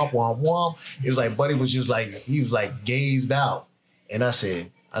on. Womp, womp, womp. It was like Buddy was just like, he was like gazed out. And I said,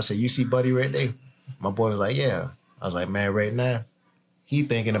 you see Buddy right there? My boy was like, yeah. I was like, man, right now, he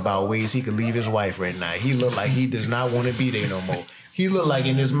thinking about ways he could leave his wife right now. He looked like he does not want to be there no more. He looked like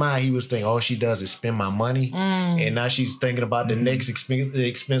in his mind, he was thinking, all she does is spend my money. And now she's thinking about the next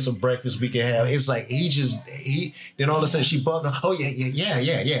expensive breakfast we can have. It's like, then all of a sudden she bumped him. Oh,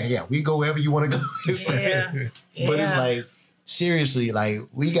 yeah. We go wherever you want to go. But it's like, seriously, like,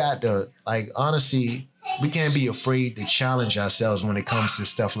 we got to, like, honestly, we can't be afraid to challenge ourselves when it comes to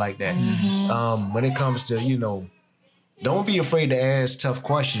stuff like that. When it comes to, you know, don't be afraid to ask tough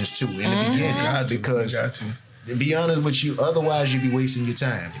questions too in the beginning. Because to be honest with you, otherwise you'll be wasting your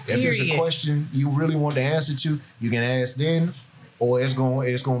time. If it's a question you really want the answer to, you can ask then, or it's going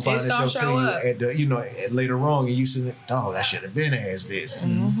to find itself to you at the, you know, later on, and you say, "Dog, I should have been asked this."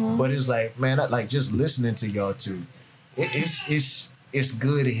 But it's like, man, like just listening to y'all too, it's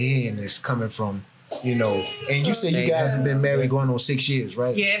good hearing this coming from, you know. And you say you guys have been married going on 6 years,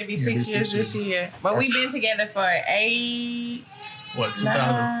 right? Yeah, it'll be 6 years this year. But we've been together for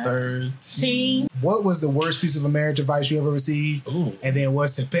 2013. What was the worst piece of marriage advice you ever received? And then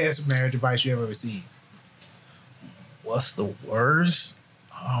what's the best marriage advice you ever received? What's the worst?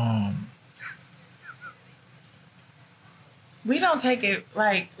 We don't take it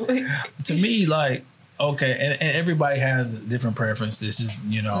like to me, like, okay, and everybody has different preferences. This is,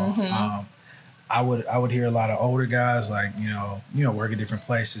 you know, I would hear a lot of older guys, like, you know, work at different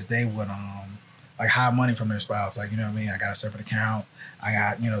places. They would like hide money from their spouse. Like, you know what I mean? I got a separate account. I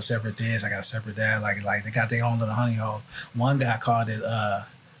got, you know, separate this. I got a separate that. Like they got their own little honey hole. One guy called it a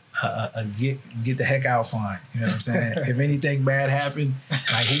get the heck out fund. You know what I'm saying? If anything bad happened,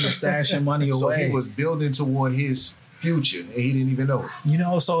 like he was stashing money away. So he was building toward his Future, and he didn't even know it. You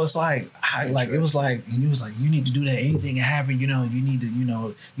know, so it's like, it was like, and he was like, you need to do that. Anything can happen. You know, you need to, you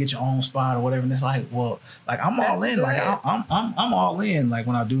know, get your own spot or whatever. And it's like, well, like I'm all in. Good. Like I'm all in. Like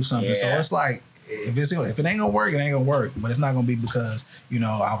when I do something. So it's like, if it ain't gonna work, it ain't gonna work. But it's not gonna be because, you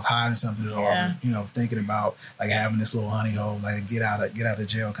know, I was hiding something or, you know, thinking about like having this little honey hole, like get out of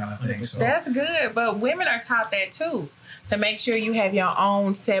jail kind of thing. So that's good. But women are taught that too, to make sure you have your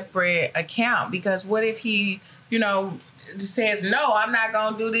own separate account. Because what if he, you know, says, no, I'm not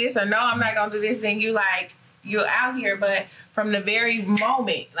gonna do this, or no, I'm not gonna do this, then you're out here. But from the very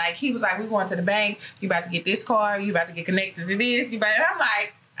moment, like he was like, we going to the bank, you about to get this car, you about to get connected to this, and I'm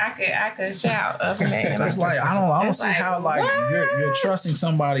like, I could shout up and it's like I don't see how like you're trusting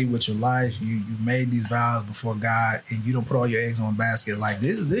somebody with your life. You made these vows before God, and you don't put all your eggs in one basket. Like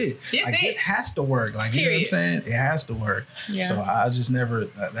this is it. This has to work. Like you know what I'm saying? It has to work. Yeah. So I just never.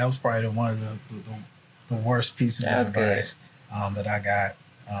 That was probably one of the worst pieces of advice that I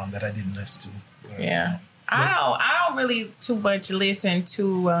got that I didn't listen to. But, yeah. I don't really too much listen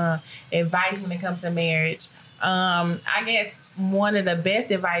to advice when it comes to marriage. I guess one of the best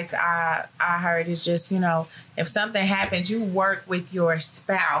advice I heard is just, you know, if something happens, you work with your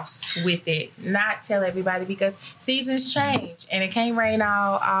spouse with it, not tell everybody, because seasons change and it can't rain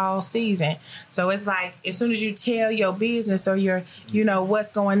all season. So it's like, as soon as you tell your business or your, you know,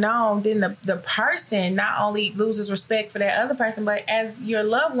 what's going on, then the person not only loses respect for that other person, but as your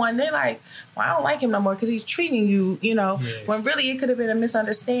loved one, they're like, well, I don't like him no more because he's treating you, you know, when really it could have been a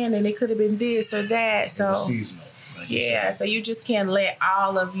misunderstanding. It could have been this or that. So seasonal. Yeah, so you just can't let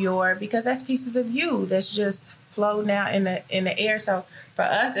all of because that's pieces of you that's just floating out in the air. So for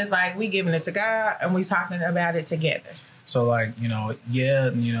us, it's like we giving it to God and we talking about it together. So like, you know,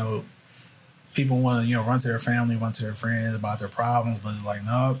 you know, people want to, you know, run to their family, run to their friends about their problems, but it's like,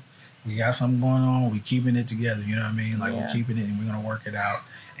 no, we got something going on. We keeping it together. You know what I mean? Like we're keeping it and we're gonna work it out.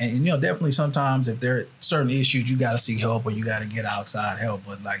 And you know, definitely sometimes if there are certain issues, you got to seek help or you got to get outside help.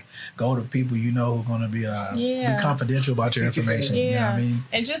 But like, go to people you know who are going to be confidential about your information. You know what I mean?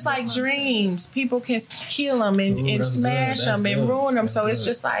 And just like dreams, people can kill them and smash them and ruin them. So it's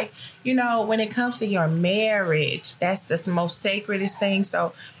just like, you know, when it comes to your marriage, that's the most sacredest thing.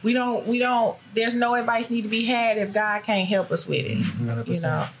 So we don't. There's no advice need to be had if God can't help us with it. 100%. You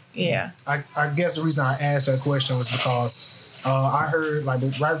know? Yeah. I guess the reason I asked that question was because I heard, like,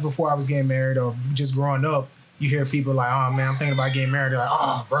 right before I was getting married or just growing up, you hear people like, oh, man, I'm thinking about getting married. They're like,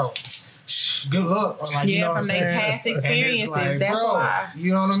 oh, bro, good luck. Or like, you know what I'm saying? From their past experiences, like, that's why.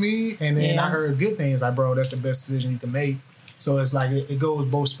 You know what I mean? And then I heard good things like, bro, that's the best decision you can make. So it's like, it goes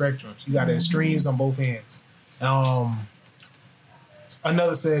both spectrums. You got the extremes on both ends. Another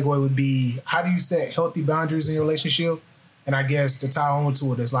segue would be, how do you set healthy boundaries in your relationship? And I guess to tie on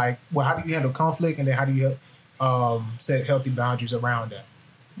to it is like, well, how do you handle conflict? And then how do you set healthy boundaries around that?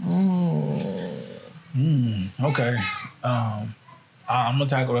 Okay. I'm gonna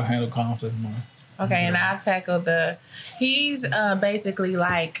tackle the handle conflict more. Okay, and I'll tackle he's basically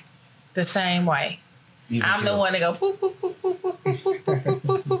like the same way. I'm the one that go boop boop boop boop boop boop boop boop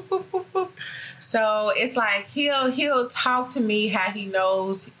boop boop boop boop boop. So it's like he'll talk to me how he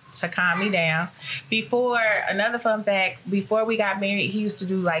knows to calm me down. Another fun fact, before we got married, he used to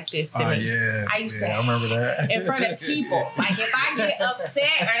do like this to me. Yeah, I used to I remember that. in front of people. Like if I get upset,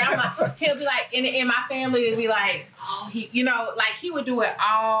 and I'm like, he'll be like, in my family, it'd be like, oh, he, you know, like he would do it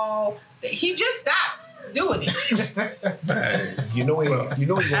all. He just stops doing it. You know, you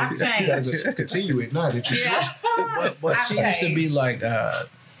gotta continue it now that you switch. But she used to be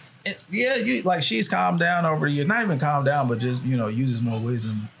like, she's calmed down over the years. Not even calmed down, but just, you know, uses more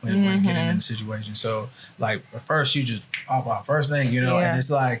wisdom when getting in situations. So like at first you just pop out first thing, you know, and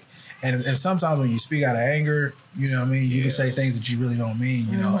it's like, and sometimes when you speak out of anger, you know what I mean, you can say things that you really don't mean,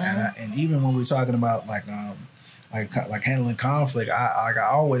 you know, and even when we're talking about like handling conflict, I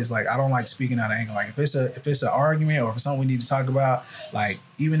always like, I don't like speaking out of anger. Like if it's an argument or if it's something we need to talk about, like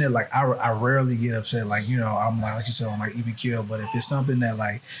even if like I rarely get upset. Like, you know, I'm like you said, I'm like even killed. But if it's something that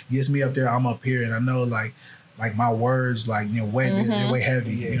like gets me up there, I'm up here, and I know like my words, like, you know, they're way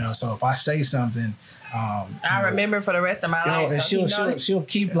heavy, you know. So if I say something, I remember for the rest of my life. And she'll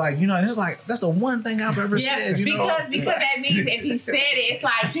keep like, you know, and it's like, that's the one thing I've ever said. You know? Because that means if he said it, it's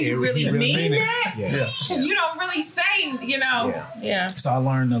like, do you really mean that? Yeah. Because you don't really say, you know. Yeah. So I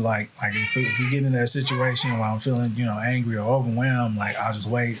learned to like if we get in that situation where I'm feeling, you know, angry or overwhelmed, like I'll just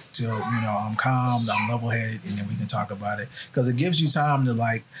wait till, you know, I'm calm, I'm level-headed, and then we can talk about it. Because it gives you time to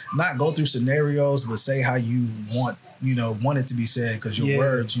like not go through scenarios, but say how you want it to be said, because your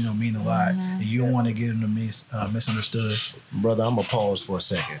words, you know, mean a lot, and you don't want to get them to misunderstood. Brother, I'm gonna pause for a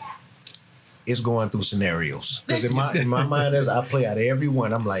second. it's going through scenarios. Because in my mind, as I play out every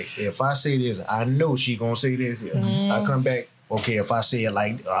one, I'm like, if I say this, I know she gonna say this. I come back, okay, if I say it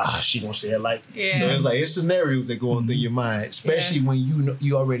like, she gonna say it like. So it's like, it's scenarios that go through your mind, especially when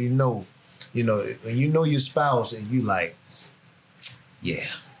you already know, when you know your spouse and you like,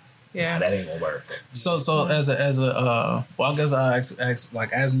 that ain't gonna work. So as a well, I guess I ask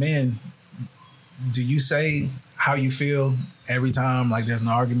like, as men, do you say how you feel every time like there's an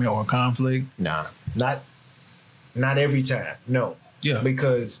argument or a conflict? Nah, not every time. No. Yeah.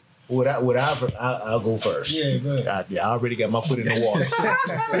 Because I'll go first. Yeah, go ahead. I already got my foot in the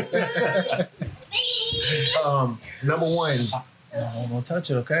water. Number one, I'm gonna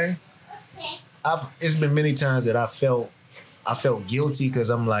touch it, okay? It's been many times that I felt guilty because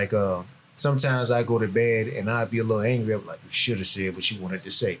I'm like, sometimes I go to bed and I'd be a little angry. I'm like, you should have said what you wanted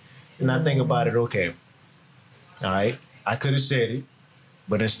to say. And I think about it, okay, all right, I could have said it,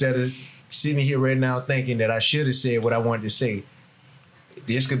 but instead of sitting here right now thinking that I should have said what I wanted to say,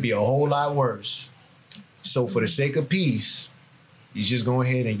 this could be a whole lot worse. So for the sake of peace, you just go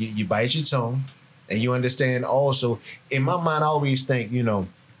ahead and you bite your tongue, and you understand also, in my mind, I always think,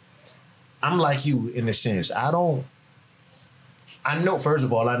 I'm like you in the sense, I know, first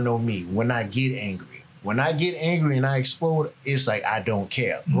of all, I know me. When I get angry and I explode, it's like I don't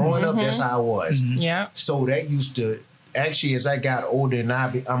care. Growing up, that's how I was. Yeah. So that used to, actually, as I got older and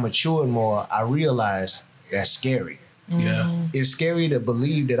I matured more, I realized that's scary. Yeah. It's scary to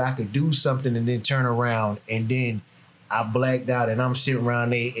believe that I could do something and then turn around and then I blacked out and I'm sitting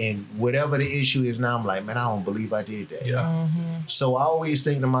around there and whatever the issue is now, I'm like, man, I don't believe I did that. Yeah. So I always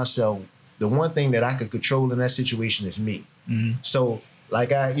think to myself, the one thing that I could control in that situation is me. So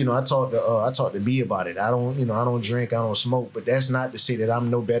like I talked to B about it. I don't drink, I don't smoke, but that's not to say that I'm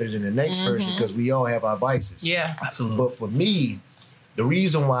no better than the next person, because we all have our vices. Yeah, absolutely. But for me, the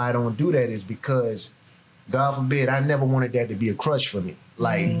reason why I don't do that is because, God forbid, I never wanted that to be a crutch for me.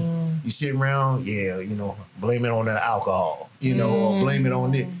 Like you sit around, blame it on the alcohol, or blame it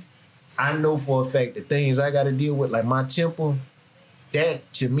on it. I know for a fact the things I got to deal with, like my temper,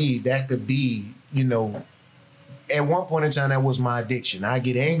 that to me, that could be, at one point in time, that was my addiction. I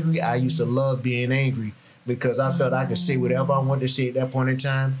get angry. I used to love being angry because I felt I could say whatever I wanted to say at that point in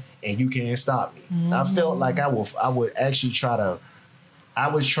time, and you can't stop me. I felt like I would actually I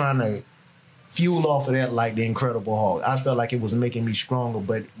was trying to fuel off of that like the Incredible Hulk. I felt like it was making me stronger,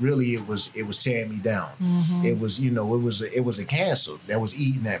 but really it was tearing me down. It was, it was a cancer that was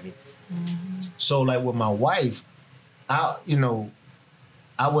eating at me. So like with my wife, I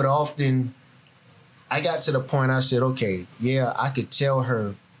would often, I got to the point I said, okay, yeah, I could tell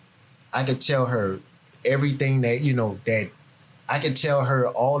her everything that I could tell her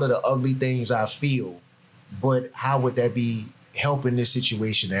all of the ugly things I feel, but how would that be helping this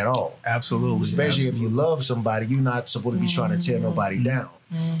situation at all? Absolutely. Especially if you love somebody, you're not supposed to be trying to tear nobody down.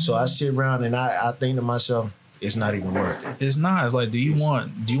 So I sit around and I think to myself, it's not even worth it. It's not. It's like, do you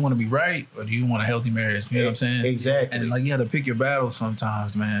want to be right, or do you want a healthy marriage? You know what I'm saying? Exactly. And like, you have to pick your battles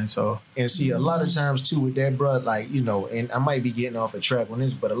sometimes, man. So, and see, a lot of times too with that, bro, like, and I might be getting off a track on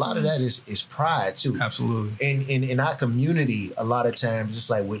this, but a lot of that is pride too. Absolutely. And in our community, a lot of times, it's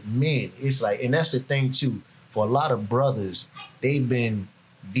like with men, it's like, and that's the thing too, for a lot of brothers, they've been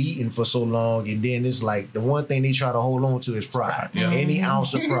beaten for so long, and then it's like the one thing they try to hold on to is pride. Any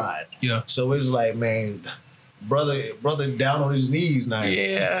ounce of pride. So it's like, man, brother down on his knees now.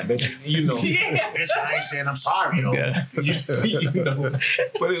 Yeah. But, bitch, I ain't saying I'm sorry, though. Yeah. But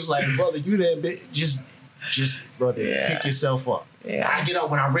it's like, brother, you that bitch, just brother, pick yourself up. I get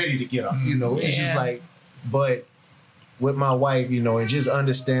up when I'm ready to get up. It's just like, but with my wife, and just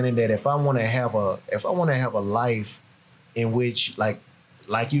understanding that if I want to have a life in which, like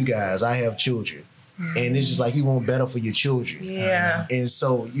you guys, I have children. And it's just like you want better for your children. Yeah. And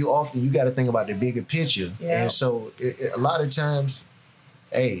so you got to think about the bigger picture. Yeah. And so a lot of times,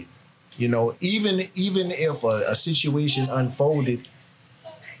 hey, even if a situation unfolded,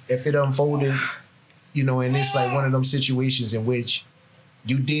 if it unfolded, and it's like one of them situations in which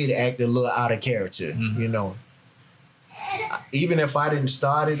you did act a little out of character, even if I didn't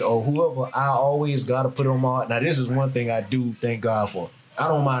start it or whoever, I always got to put it on my heart. Now, this is one thing I do thank God for. I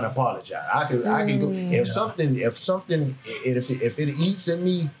don't mind apologize. I can go if something if it eats at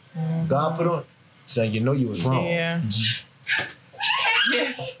me, God put on, so you was wrong. Yeah.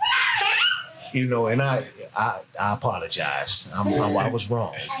 And I apologize. I was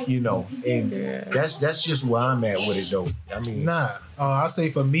wrong. And that's just where I'm at with it though. I mean, I say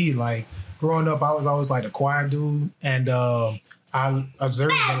for me, like growing up, I was always like the quiet dude, and I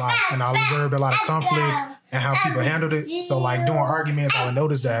observed a lot, and I observed a lot of conflict and how people handled it. So like during arguments, I would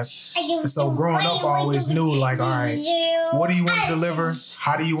notice that. And so growing up, I always knew like, all right, what do you want to deliver?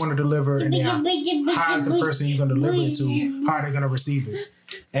 How do you want to deliver? And then how is the person you're going to deliver it to? How are they going to receive it?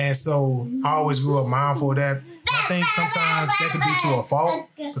 And so I always grew up mindful of that. And I think sometimes that could be to a fault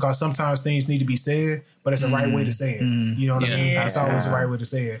because sometimes things need to be said, but it's the right way to say it. You know what I mean? It's always the right way to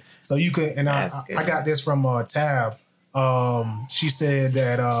say it. So you could, and I got this from Tab. She said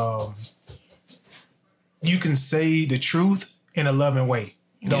that you can say the truth in a loving way.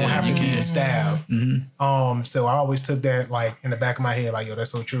 You don't have to get a stab. So I always took that like in the back of my head, like, yo,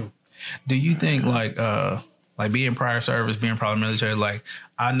 that's so true. Do you think like being prior service, being probably military, like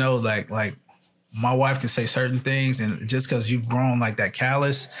I know like my wife can say certain things and just because you've grown like that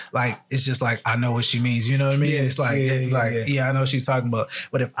callous, like it's just like I know what she means. You know what I mean? It's like I know what she's talking about.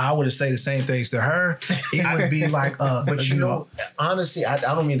 But if I were to say the same things to her, it would be like but you know, honestly, I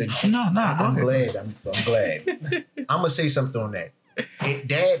don't mean to I'm glad. I'm glad. I'm gonna say something on that.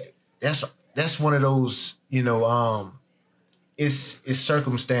 That's one of those, you know, it's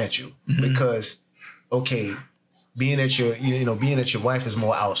circumstantial because okay, being that your wife is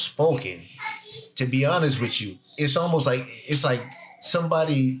more outspoken, to be honest with you, it's almost like it's like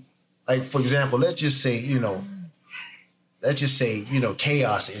somebody, like for example, let's just say,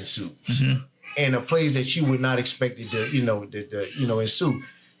 chaos ensues in a place that you would not expect it to, ensue.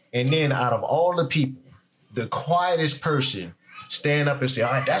 And then out of all the people, the quietest person stand up and say,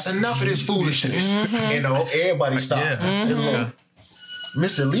 all right, that's enough of this foolishness. Everybody stop.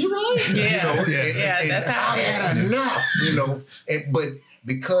 Mr. Leroy? That's how I had enough, but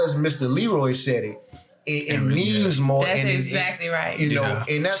because Mr. Leroy said it, it means more. That's exactly right.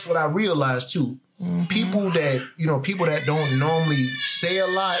 And that's what I realized too. People that don't normally say a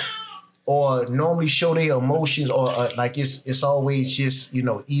lot or normally show their emotions or like it's always just,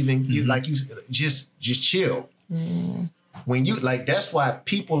 even you like you just chill. When you like, that's why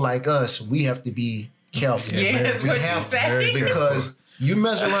people like us, we have to be careful. We have to, because you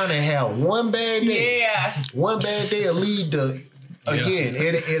mess around and have one bad day. One bad day will lead to, again,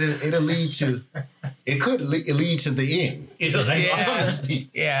 it'll lead to, it could lead to the end. Honestly.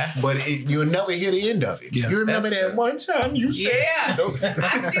 But you'll never hear the end of it. You remember that one time you said, I still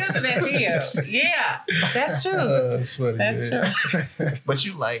do that to you. That's true. That's funny. That's true. But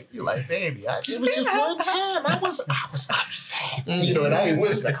you like, baby, it was just one time. I was upset. And I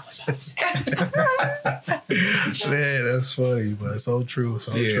was upset. Man, that's funny, but it's so true.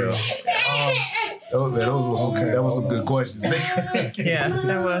 So true. That was some good questions.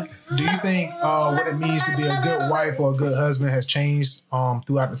 That was. Do you think what it means to be a good wife or a good husband has changed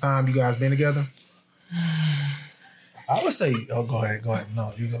throughout the time you guys been together? I would say, go ahead.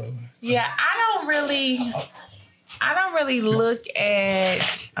 No, you go ahead. Yeah, I don't really look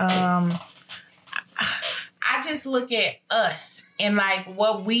at I just look at us and like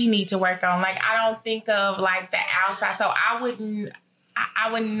what we need to work on. Like I don't think of like the outside. So I wouldn't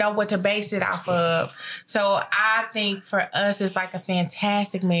know what to base it off of. So I think for us, it's like a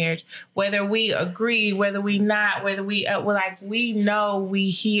fantastic marriage. Whether we agree, whether we not, whether we we know we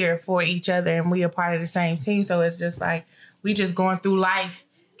here for each other and we are part of the same team. So it's just like we just going through life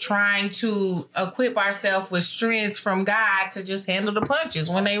trying to equip ourselves with strength from God to just handle the punches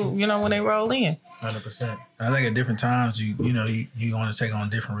when they roll in. 100%. I think at different times you want to take on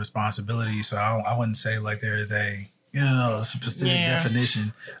different responsibilities. So I wouldn't say like there is a specific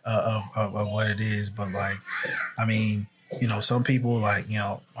definition of what it is, but like, I mean, some people like, when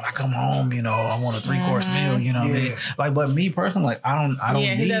I come home, I want a 3-course meal, what I mean? Like, but me personally, like, I don't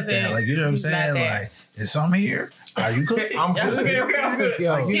need that. Like, you know what I'm saying? Like, is something here? Are you cooking? I'm cooking.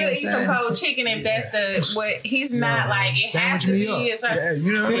 He'll eat some cold chicken if that's what he's not like. It has to be.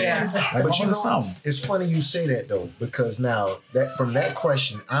 You know what I mean? Like, but something. It's funny you say that though, because now that from that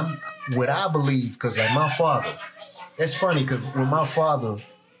question, I believe, because like my father, it's funny because with my father,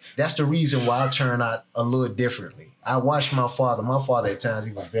 that's the reason why I turn out a little differently. I watched my father. My father at times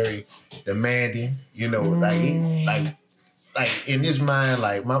he was very demanding, like in his mind,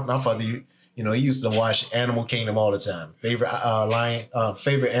 like my father, he used to watch Animal Kingdom all the time.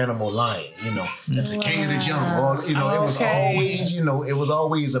 Favorite animal, lion. That's the king of the jungle. It was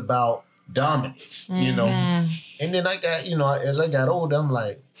always about dominance. And then I got, as I got older, I'm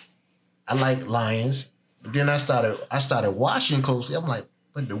like, I like lions. But then I started watching closely. I'm like,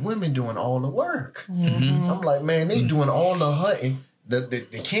 but the women doing all the work. I'm like, man, they doing all the hunting. The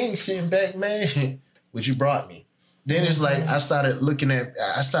king sitting back, man, what you brought me. Then it's like I started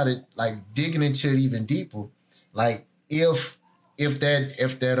like digging into it even deeper. Like if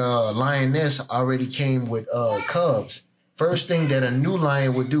that lioness already came with cubs, first thing that a new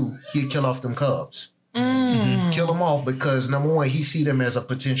lion would do, he'd kill off them cubs. Kill them off because number one, he see them as a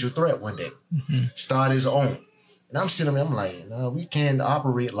potential threat one day. Start his own. And I'm sitting there, I'm like, no, we can't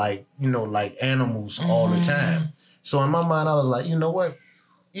operate like, like animals all the time. So in my mind, I was like, you know what?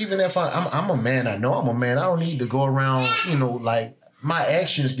 Even if I'm a man, I know I'm a man. I don't need to go around, like my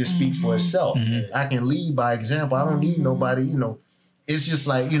actions can speak for itself. I can lead by example. I don't need nobody, It's just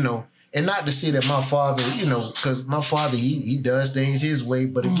like, and not to say that my father, because my father, he does things his way.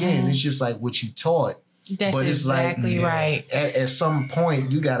 But again, it's just like what you taught. That's but it's exactly like, right. At some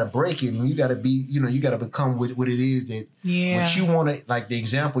point, you got to break it and you got to be, you got to become what it is that what you want to, like the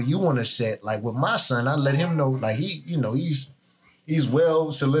example you want to set. Like with my son, I let him know, like he's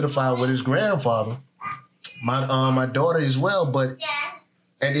well solidified with his grandfather. My daughter as well, but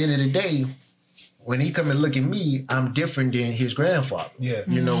at the end of the day, when he come and look at me, I'm different than his grandfather. Yeah.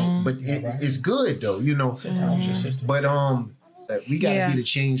 But it's good though, But we got to be the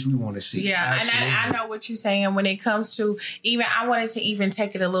change we want to see. Yeah, absolutely. And I know what you're saying when it comes to even, I wanted to even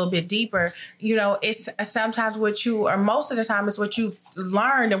take it a little bit deeper. It's sometimes what you, or most of the time, it's what you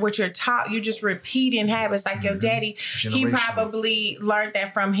learned and what you're taught. You just repeating habits. Like your daddy, he probably learned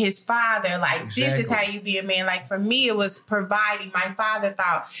that from his father. Like, this is how you be a man. Like, for me, it was providing. My father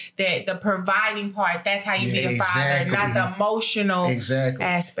thought that the providing part, that's how you be a father, not the emotional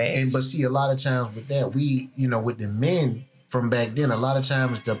aspect. But see, a lot of times with that, we, with the men, from back then, a lot of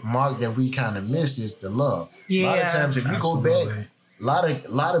times the mark that we kind of missed is the love. Yeah. A lot of times, if you go back, a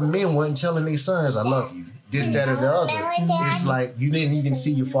lot of men weren't telling their sons, "I love you," this, that, or the other. It's like you didn't even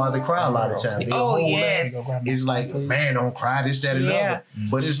see your father cry a lot of times. It's like, man, don't cry, this, that, or the other.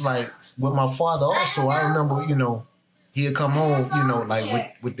 But it's like with my father also. I remember, he'd come home,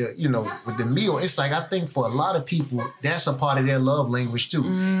 like with the meal. It's like I think for a lot of people, that's a part of their love language too.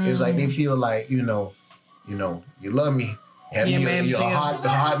 It's like they feel like you love me. Have your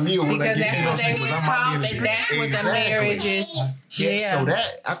hot meal when because they get that's what they were taught. That's what the marriage is. So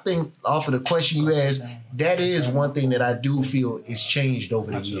that, I think, off of the question you asked, that is one thing that I do feel is changed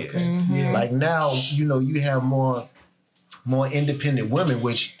over the years. Like now, you have more independent women,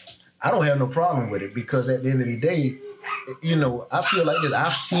 which I don't have no problem with it because at the end of the day, I feel like this.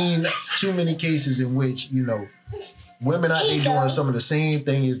 I've seen too many cases in which, women out there doing some of the same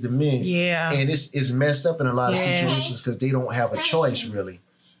thing as the men. Yeah. And it's messed up in a lot of situations because they don't have a choice, really.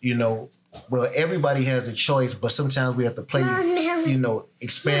 Well, everybody has a choice, but sometimes we have to play,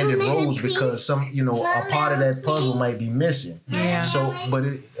 expanded roles because some, a part of that puzzle might be missing. Yeah. So, but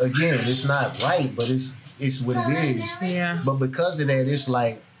again, it's not right, but it's what it is. Yeah. But because of that, it's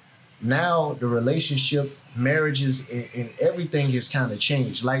like now the relationship, marriages, and everything has kind of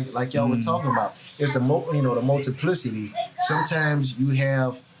changed. Like y'all were talking about, it's the multiplicity. Sometimes you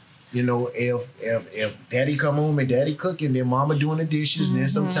have, if daddy come home and daddy cooking, then mama doing the dishes, then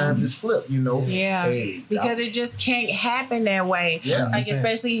sometimes it's flipped, Yeah. Hey, because it just can't happen that way. Yeah. Like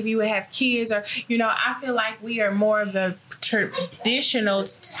especially if you would have kids or, I feel like we are more of the traditional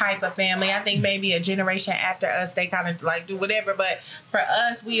type of family. I think maybe a generation after us, they kind of like do whatever. But for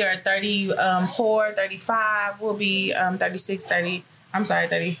us, we are 34, 35. We'll be 36, 30. I'm sorry,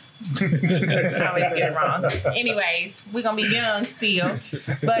 30. I always get it wrong. Anyways, we're going to be young still.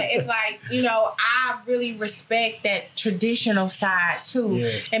 But it's like, I really respect that traditional side too. Yeah.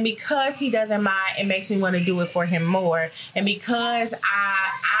 And because he doesn't mind, it makes me want to do it for him more. And because I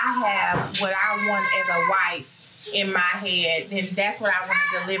have what I want as a wife in my head, then that's what I want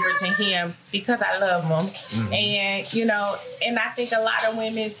to deliver to him because I love him. And, and I think a lot of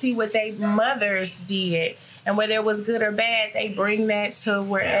women see what their mothers did. And whether it was good or bad, they bring that to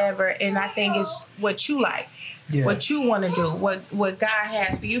wherever. And I think it's what you like, what you want to do, what God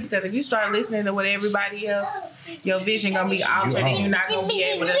has for you. Because if you start listening to what everybody else, your vision going to be altered and you're not going to be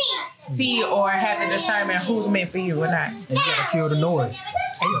able to see or have the discernment who's meant for you or not. And you got to kill the noise.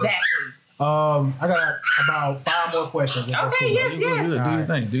 Exactly. I got about 5 more questions. Okay, yes. Do your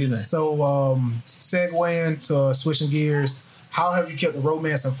thing. So, segueing to switching gears, how have you kept the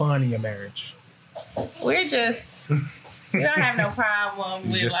romance and fun in your marriage? We're just, we don't have no problem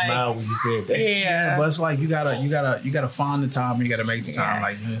with just smile when you said that. Yeah. But it's like you gotta find the time and you gotta make the time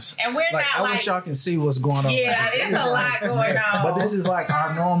like this. And we're not I wish y'all can see what's going on. Yeah, it's a lot going on. But this is like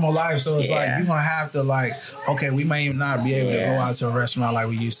our normal life, so it's like you're gonna have to okay, we may not be able to go out to a restaurant like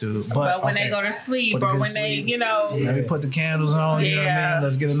we used to. But when they go to sleep or when they, let me put the candles on, you know what I mean?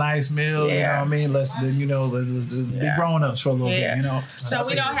 Let's get a nice meal, you know what I mean? Let's be grown ups for a little bit, So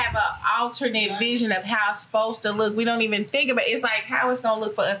we don't have an alternate vision of how it's supposed to look. We don't even think about it. It's like how it's gonna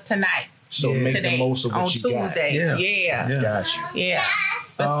look for us tonight. So make the most of what on you Tuesday. got. Yeah. Got you. Yeah.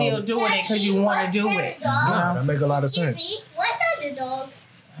 But still doing it because you want to do it. That make a lot of sense. What's the dog?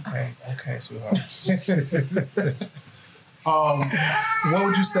 Okay, sweetheart. What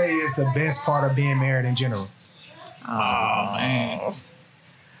would you say is the best part of being married in general? Oh man.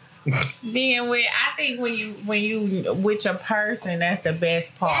 Being with, I think when you with your person, that's the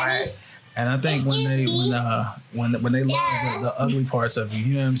best part. And I think when they love the ugly parts of you,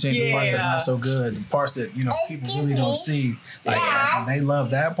 you know what I'm saying? The parts that are not so good, the parts that, you know, people really don't see. Like when they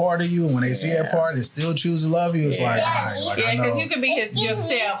love that part of you, and when they see that part and still choose to love you, it's like, all right, like, because you can be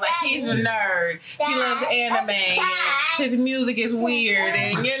yourself. Like, he's a nerd. He loves anime. His music is weird,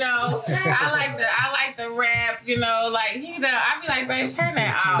 and you know, I like the rap. You know, like I be like, babe, turn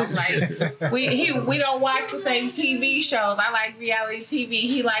that off. Like we don't watch the same TV shows. I like reality TV.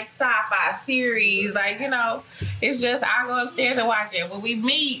 He likes sci-fi series. Like, you know, it's just I go upstairs and watch it. When we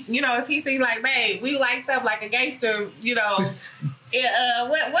meet, you know, if he sees like, babe, we like something like a gangster, you know.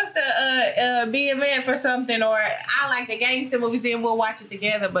 What's the being man for something, or I like the gangster movies, then we'll watch it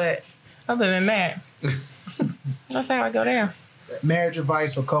together. But other than that, that's how I go down. Marriage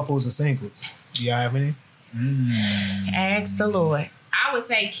advice for couples and singles. Do y'all have any? Ask the Lord. I would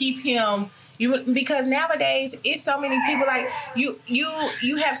say keep him. Because nowadays it's so many people, like you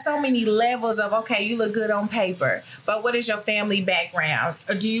have so many levels of, okay, you look good on paper, but what is your family background?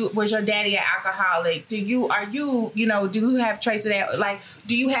 Was your daddy an alcoholic? Do you have traits of that? Like,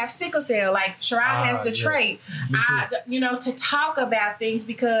 do you have sickle cell? Like Shirai has the trait. To talk about things,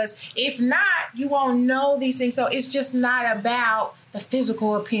 because if not, you won't know these things. So it's just not about the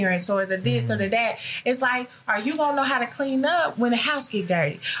physical appearance or the this or the that. It's like, are you gonna know how to clean up when the house get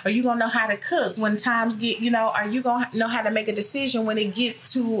dirty? Are you gonna know how to cook when times get, are you gonna know how to make a decision when it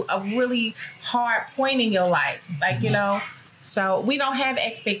gets to a really hard point in your life? Like, so we don't have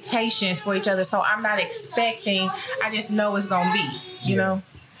expectations for each other. So I'm not expecting, I just know it's gonna be, you know?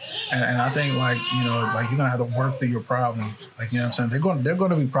 And I think, like, you're gonna have to work through your problems. Like, you know what I'm saying? They're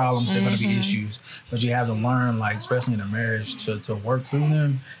gonna be problems. They're gonna be issues, but you have to learn, like, especially in a marriage, to work through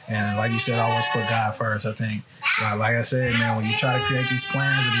them. And like you said, always put God first. I think, like I said, man, when you try to create these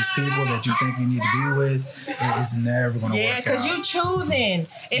plans with these people that you think you need to be with, it's never gonna work out. Yeah, because you choosing.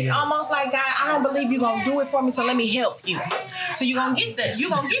 It's almost like, God, I don't believe you're gonna do it for me, so let me help you. So you're gonna get this. You're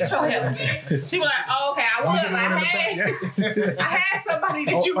gonna get your help. So you're like, oh, okay, I had somebody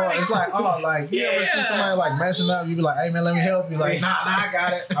that you really. It's like, you ever see somebody like messing up, you be like, hey man, let me help you. Like, nah, I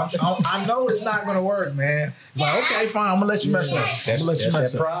got it. I know it's not gonna work, man. It's like, okay, fine, I'm gonna let you mess up. I'm gonna let you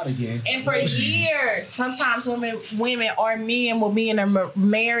mess up. Pride again. And for years, sometimes women or men will be in a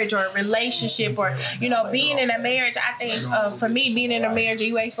marriage or a relationship, or being in a marriage. I think for me, being in a marriage that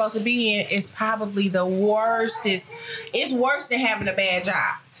you ain't supposed to be in is probably the worst. It's worse than having a bad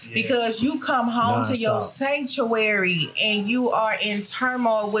job. Because you come home to your sanctuary and you are in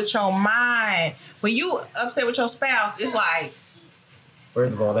turmoil with your mind. When you upset with your spouse, it's like,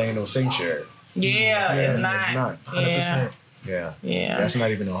 first of all, there ain't no sanctuary. It's not. It's not. 100%. Yeah. That's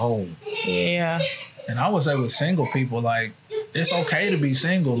not even a home. Yeah. And I would say with single people, like, it's okay to be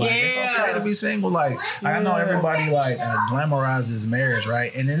single. Like, it's okay to be single. Like, I know everybody glamorizes marriage,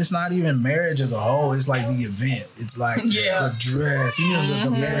 right? And then it's not even marriage as a whole. It's like the event. It's like the dress. The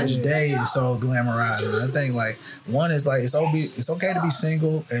marriage day is so glamorized. And I think, like, one is like, it's okay to be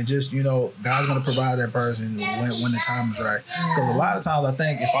single, and just, God's gonna provide that person when the time is right. Because a lot of times I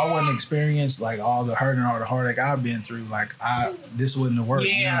think if I wouldn't experience like all the hurt and all the heartache I've been through, like this wouldn't have worked.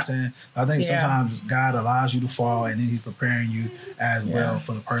 You know what I'm saying? I think sometimes God allows you to fall, and then He's preparing you as well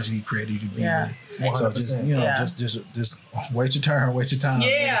for the person He created you to be with. 100%. So just wait your turn, wait your time.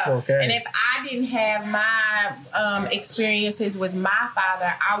 Yeah. It's okay. And if I didn't have my experiences with my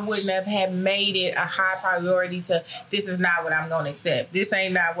father, I wouldn't have made it a high priority to, this is not what I'm going to accept. This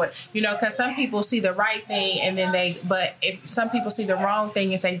ain't not what, because some people see the right thing and then but if some people see the wrong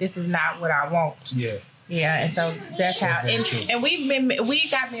thing and say, this is not what I want. Yeah. Yeah, and so that's how. And we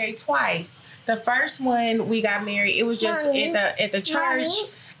got married twice. The first one we got married, it was just at the church,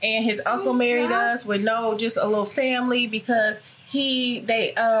 and his uncle married us with just a little family, because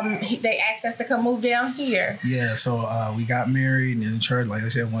they asked us to come move down here. Yeah, so we got married in the church. Like I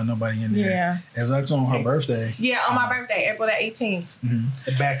said, wasn't nobody in there. Yeah. It was actually on her birthday. Yeah, on my birthday, April the 18th.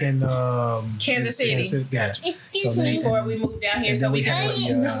 Mm-hmm. Back in Kansas City. Gotcha. Before we moved down here. And so then we had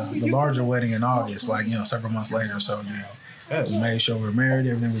the larger wedding in August, like, several months later. So, we made sure we were married.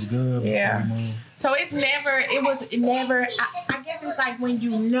 Everything was good before we moved. So it was never, I guess it's like when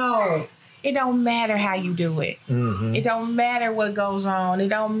it don't matter how you do it. Mm-hmm. It don't matter what goes on. It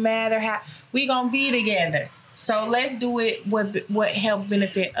don't matter how we gonna be together. So let's do it what help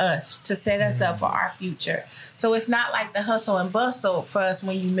benefit us, to set us up for our future. So it's not like the hustle and bustle for us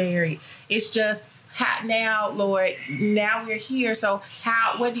when you marry. It's just, now, Lord, now we're here. So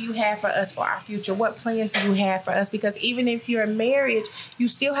what do you have for us for our future? What plans do you have for us? Because even if you're in marriage, you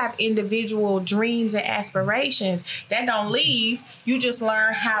still have individual dreams and aspirations that don't leave. You just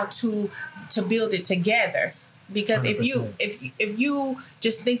learn how to build it together. Because 100%. if you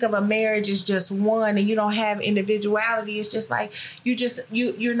just think of a marriage as just one and you don't have individuality, it's just like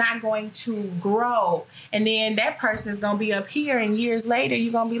you're not going to grow. And then that person is going to be up here, and years later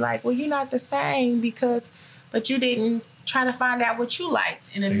you're going to be like, well, you're not the same but you didn't try to find out what you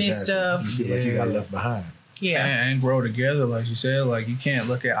liked in the midst of. You feel like you got left behind. Yeah, and grow together, like you said. Like you can't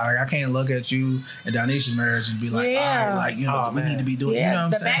look at, I can't look at you and Donisha's marriage and be like, all right, like we need to be doing. You know what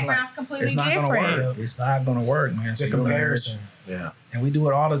I'm saying? The background's completely different. It's not gonna work, man. The comparison. Yeah, and we do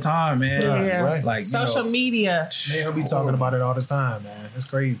it all the time, man. Yeah, right. Like social media. They'll be talking about it all the time, man. It's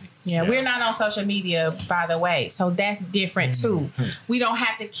crazy. Yeah, we're not on social media, by the way, so that's different too. We don't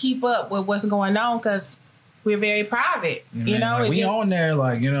have to keep up with what's going on because we're very private, you know. Like we on there,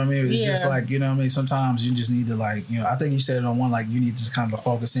 like, you know what I mean? It's just like, you know what I mean? Sometimes you just need to, like, you know, I think you said it on one, like, you need to kind of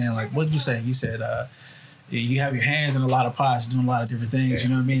focus in. Like, what did you say? You said you have your hands in a lot of pots, doing a lot of different things, you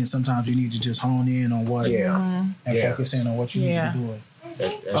know what I mean? Sometimes you need to just hone in on what, and focus in on what you need to do.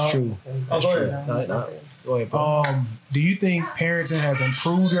 That's true. That's go true. ahead. Go ahead, Paul. Do you think parenting has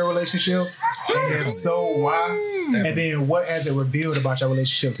improved your relationship? And if so, why? And then what has it revealed about your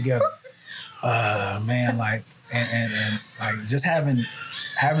relationship together? Man, like, and like just having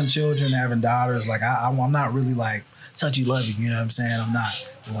children, having daughters, like I'm not really like touchy lovey, you know what I'm saying? I'm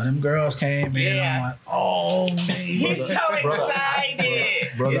not. But when them girls came in, I'm like, oh man, he's so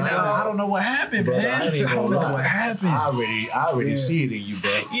excited. Brother, I don't know what happened, brother, man. I don't know what happened. I already see it in you,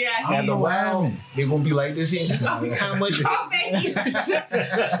 bro. Yeah, and the round, they're gonna be like this here. How much? Oh, thank you.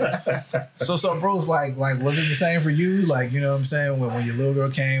 So Bruce, like, was it the same for you? Like, you know what I'm saying? When your little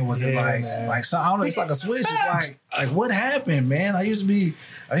girl came, was it like so? I don't know. It's like a switch. It's like what happened, man? I used to be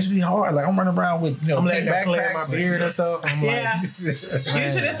hard. Like I'm running around with, you know, I'm letting that play in my beard and stuff. I'm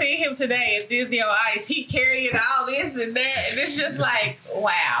you should have seen him today at Disney on Ice. He carrying all this and that, and it's just like,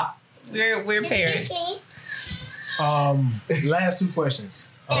 wow, we're parents. Last two questions.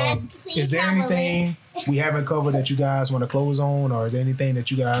 Is there anything we haven't covered that you guys want to close on, or is there anything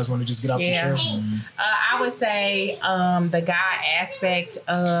that you guys want to just get off your chest? I would say the God aspect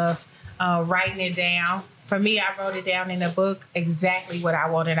of writing it down. For me, I wrote it down in a book exactly what I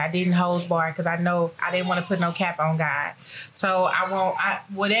wanted. I didn't hose bar because I know I didn't want to put no cap on God. So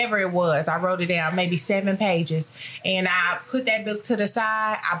whatever it was, I wrote it down, maybe 7 pages. And I put that book to the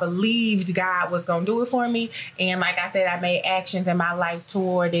side. I believed God was going to do it for me. And like I said, I made actions in my life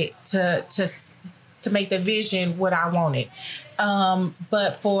toward it to make the vision what I wanted.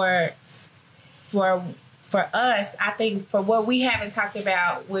 But for us, I think for what we haven't talked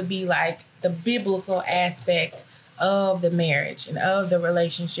about would be like the biblical aspect of the marriage and of the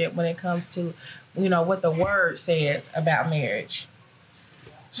relationship when it comes to, you know, what the word says about marriage.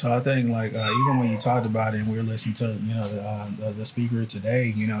 So I think like even when you talked about it and we were listening to, you know, the speaker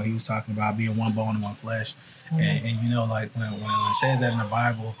today, you know, he was talking about being one bone and one flesh. Mm-hmm. And you know, like when it says that in the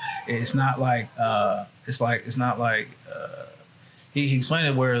Bible, it's not like he explained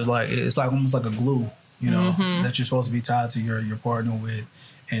it where it's like almost like a glue, you know, that you're supposed to be tied to your partner with.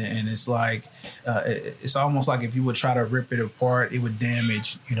 And it's like, it's almost like if you would try to rip it apart, it would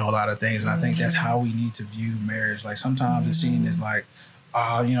damage, you know, a lot of things. And I think that's how we need to view marriage. Like sometimes it's seen as like,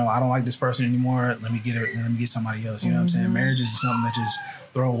 you know, I don't like this person anymore. Let me get somebody else. You know what I'm saying? Marriage is something that just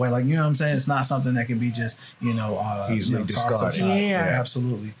throw away. Like, you know what I'm saying? It's not something that can be just, you know, easily discarded. Yeah,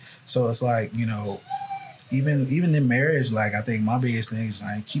 absolutely. So it's like, you know, even in marriage, like I think my biggest thing is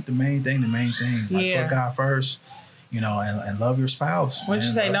like keep the main thing. Like put God first. You know, and love your spouse. What'd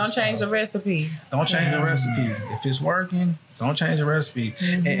you say? Don't change the recipe. Don't change the recipe. If it's working, don't change the recipe.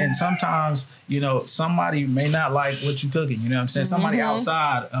 And sometimes, you know, somebody may not like what you're cooking. You know what I'm saying? Somebody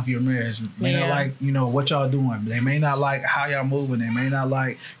outside of your marriage may not like, you know, what y'all doing. They may not like how y'all moving. They may not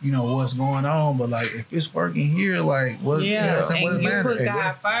like, you know, what's going on. But like, if it's working here, like, what? Yeah, you know, and you put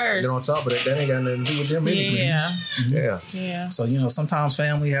God first. Then on top of that ain't got nothing to do with them anyway. Yeah. So, you know, sometimes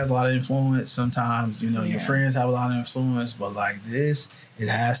family has a lot of influence. Sometimes, you know, your friends have a lot of influence. But like this, it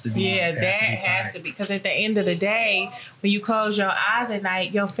has to be. Yeah, that has to be. Because at the end of the day, when you close your eyes at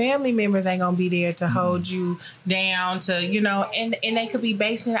night, your family members ain't going to be there to hold you down to, you know, and they could be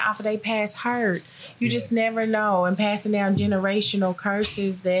basing it off of their past hurt. You just never know. And passing down generational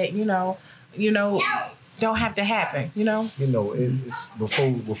curses that, you know, don't have to happen, you know? You know, it's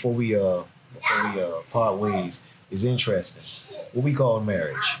before we part ways, it's interesting. What we call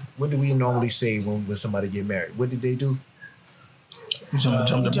marriage. What do we normally say when somebody get married? What did they do? You jump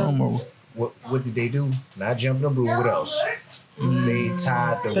the broom over. what did they do? Not jumping the blue. What else? They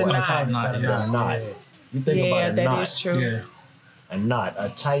tied the what? knot, The knot. You think about a that knot. is true. Yeah. A knot, a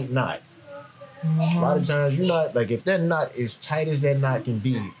tight knot. A lot of times you're not like if that knot is tight as that knot can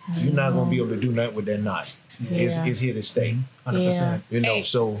be, you're not gonna be able to do nothing with that knot. It's here to stay. 100%. You know, Hey.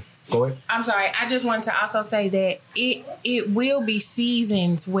 so go ahead. I'm sorry. I just wanted to also say that it will be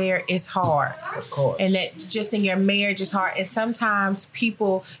seasons where it's hard. Of course. And that just in your marriage is hard. And sometimes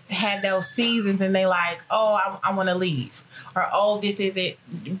people have those seasons and they like, oh, I want to leave. Or, oh, this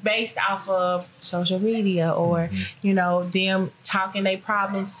isn't based off of social media or, you know, them talking their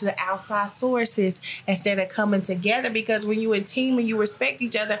problems to outside sources instead of coming together. Because when you a team and you respect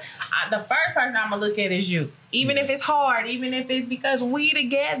each other, the first person I'm going to look at is you. Even if it's hard, even if it's because we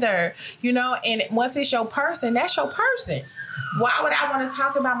together, you know, and once it's your person, that's your person. Why would I want to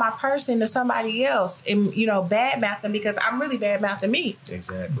talk about my person to somebody else and, you know, badmouth them because I'm really badmouthing me?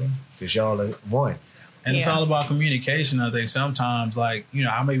 Exactly. Because y'all are one. And it's Yeah. all about communication. I think sometimes, like, you know,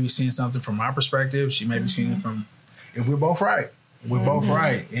 I may be seeing something from my perspective. She may be seeing it from, if we're both right. We're both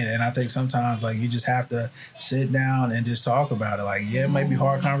right. And I think sometimes, like, you just have to sit down and just talk about it. Like, yeah, it may be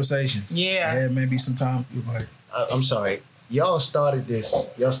hard conversations. Yeah. it may be sometimes, like, I'm sorry. Y'all started this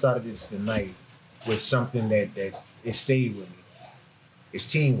tonight with something that it stayed with me. It's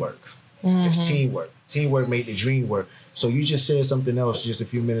teamwork. It's teamwork. Teamwork made the dream work. So you just said something else just a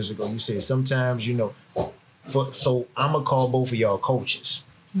few minutes ago. You said sometimes, you know, so I'm gonna call both of y'all coaches.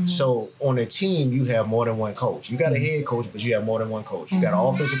 So on a team, you have more than one coach. You got a head coach, but you have more than one coach. You got an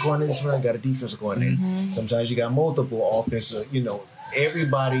offensive coordinator, sometimes you got a defensive coordinator. Sometimes you got multiple offensive, you know,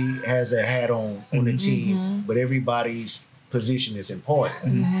 everybody has a hat on the team, but everybody's position is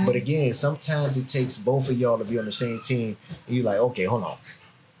important. But again, sometimes it takes both of y'all to be on the same team. And you're like, okay, hold on.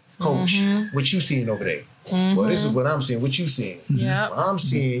 Coach, what you seeing over there? Well, this is what I'm seeing. What you seeing? Yep. I'm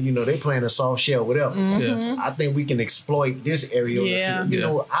seeing, you know, they playing a soft shell, whatever. I think we can exploit this area on the Yeah. field. You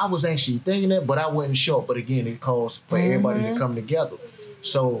know, I was actually thinking that, but I wasn't sure. But again, it calls for everybody to come together.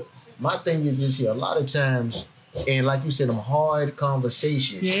 So my thing is just here, a lot of times, and like you said, them hard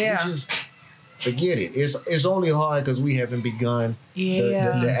conversations. Yeah. You just forget it. It's only hard because we haven't begun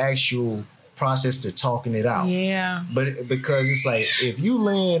the actual process to talking it out. Yeah. But because it's like if you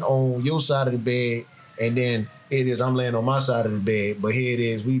land on your side of the bed and then it is I'm laying on my side of the bed, but here it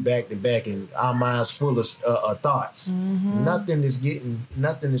is, we back to back and our minds full of thoughts. Nothing is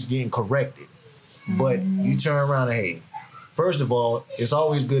getting corrected. But you turn around and hey, first of all, it's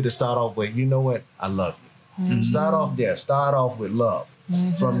always good to start off with, you know what, I love you. Start off there. Start off with love.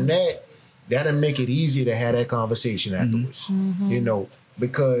 From that, that'll make it easier to have that conversation afterwards. You know,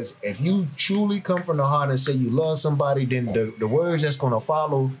 because if you truly come from the heart and say you love somebody, then the words that's going to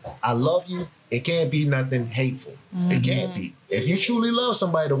follow, I love you, it can't be nothing hateful. It can't be. If you truly love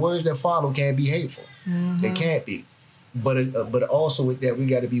somebody, the words that follow can't be hateful. It can't be. But also with that, we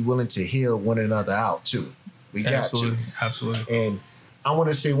got to be willing to heal one another out too. We got to. Absolutely. And I want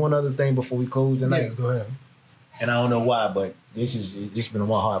to say one other thing before we close tonight. Yeah, go ahead. And I don't know why, but it's been on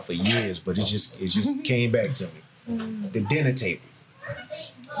my heart for years, but it just came back to me. The dinner table.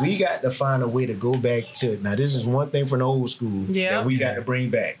 We got to find a way to go back to, now this is one thing from the old school that we got to bring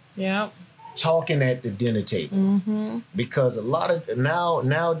back. Yep. Talking at the dinner table. Because a lot of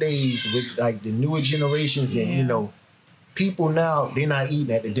nowadays with like the newer generations and you know, people now, they're not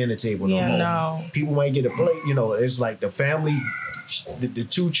eating at the dinner table no more. No. People might get a plate, you know, it's like the family, the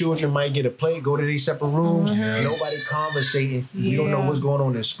two children might get a plate, go to their separate rooms. Nobody conversating. We don't know what's going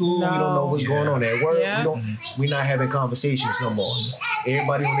on in school. We don't know what's going on at work. We're not having conversations no more.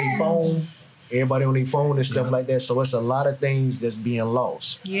 Everybody on their phone and stuff like that. So it's a lot of things that's being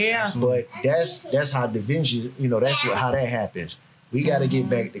lost. Yeah. But that's how division, you know, how that happens. We got to get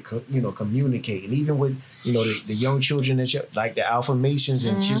back to, you know, communicating, even with, you know, the young children that like the affirmations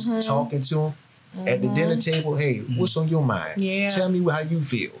and just talking to them at the dinner table. Hey, what's on your mind? Yeah. Tell me how you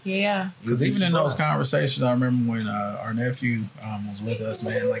feel. Yeah. Because even in those conversations, I remember when our nephew was with us,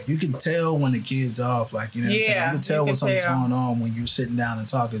 man, like you can tell when the kid's off, like, you know what I'm saying? You can tell when something's going on when you're sitting down and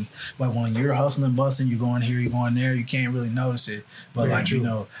talking. But when you're hustling, busting, you're going here, you're going there, you can't really notice it. But you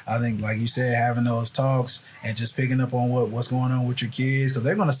know, I think like you said, having those talks and just picking up on what's going on with your kids, because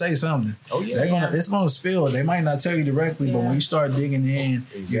they're going to say something. Oh, yeah. It's going to spill. They might not tell you directly, but when you start digging in,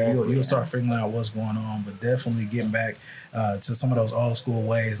 you'll start figuring out what's going on. But definitely getting back to some of those old school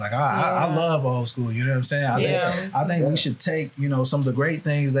ways. Like I love old school. You know what I'm saying? I think we should take, you know, some of the great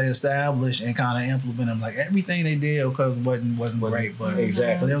things they established and kind of implement them. Like everything they did, because wasn't great, but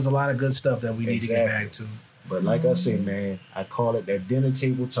but there was a lot of good stuff that we need to get back to. But like I said, man, I call it that dinner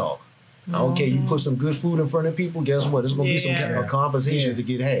table talk. I don't care. You put some good food in front of people. Guess what? There's gonna be some kind of conversation to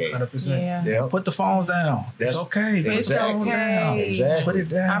get had. 100%. Yeah. Put the phones down. That's it's okay. Put It's the phones okay. down. Exactly. Put it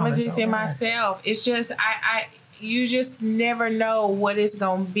down. I'm It's addicted all right. myself. It's just you just never know what it's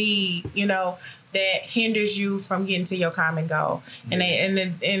gonna be, that hinders you from getting to your common goal. And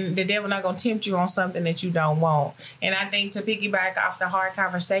the devil not gonna tempt you on something that you don't want. And I think to piggyback off the hard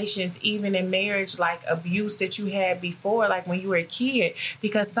conversations, even in marriage, like abuse that you had before, like when you were a kid,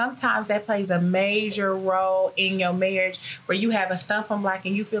 because sometimes that plays a major role in your marriage where you have a stumbling block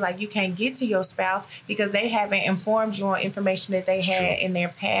and you feel like you can't get to your spouse because they haven't informed you on information that they had in their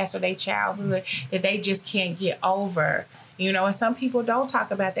past or their childhood that they just can't get over. And some people don't talk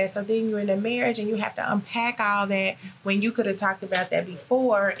about that. So then you're in a marriage and you have to unpack all that when you could have talked about that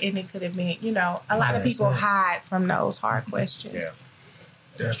before, and it could have been, a lot of people hide from those hard questions. Yeah.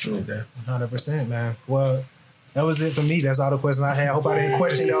 That's true. 100%, man. Well, that was it for me. That's all the questions I had. I hope I didn't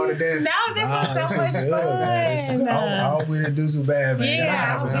question y'all to death. No, this was so much fun. I hope we didn't do too bad, man.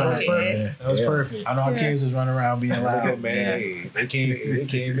 Yeah, That was perfect. That was perfect. I know our kids was running around being loud, Man, they came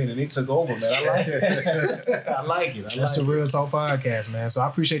in and they took over, man. I like it. I like it. That's the Real Talk Podcast, man. So I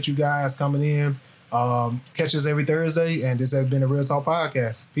appreciate you guys coming in. Catch us every Thursday, and this has been the Real Talk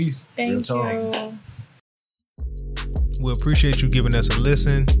Podcast. Peace. Thank Real talk. you. We appreciate you giving us a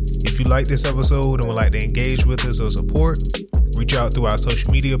listen. If you like this episode and would like to engage with us or support, reach out through our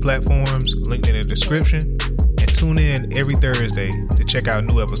social media platforms, linked in the description, and tune in every Thursday to check out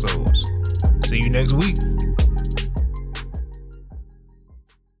new episodes. See you next week.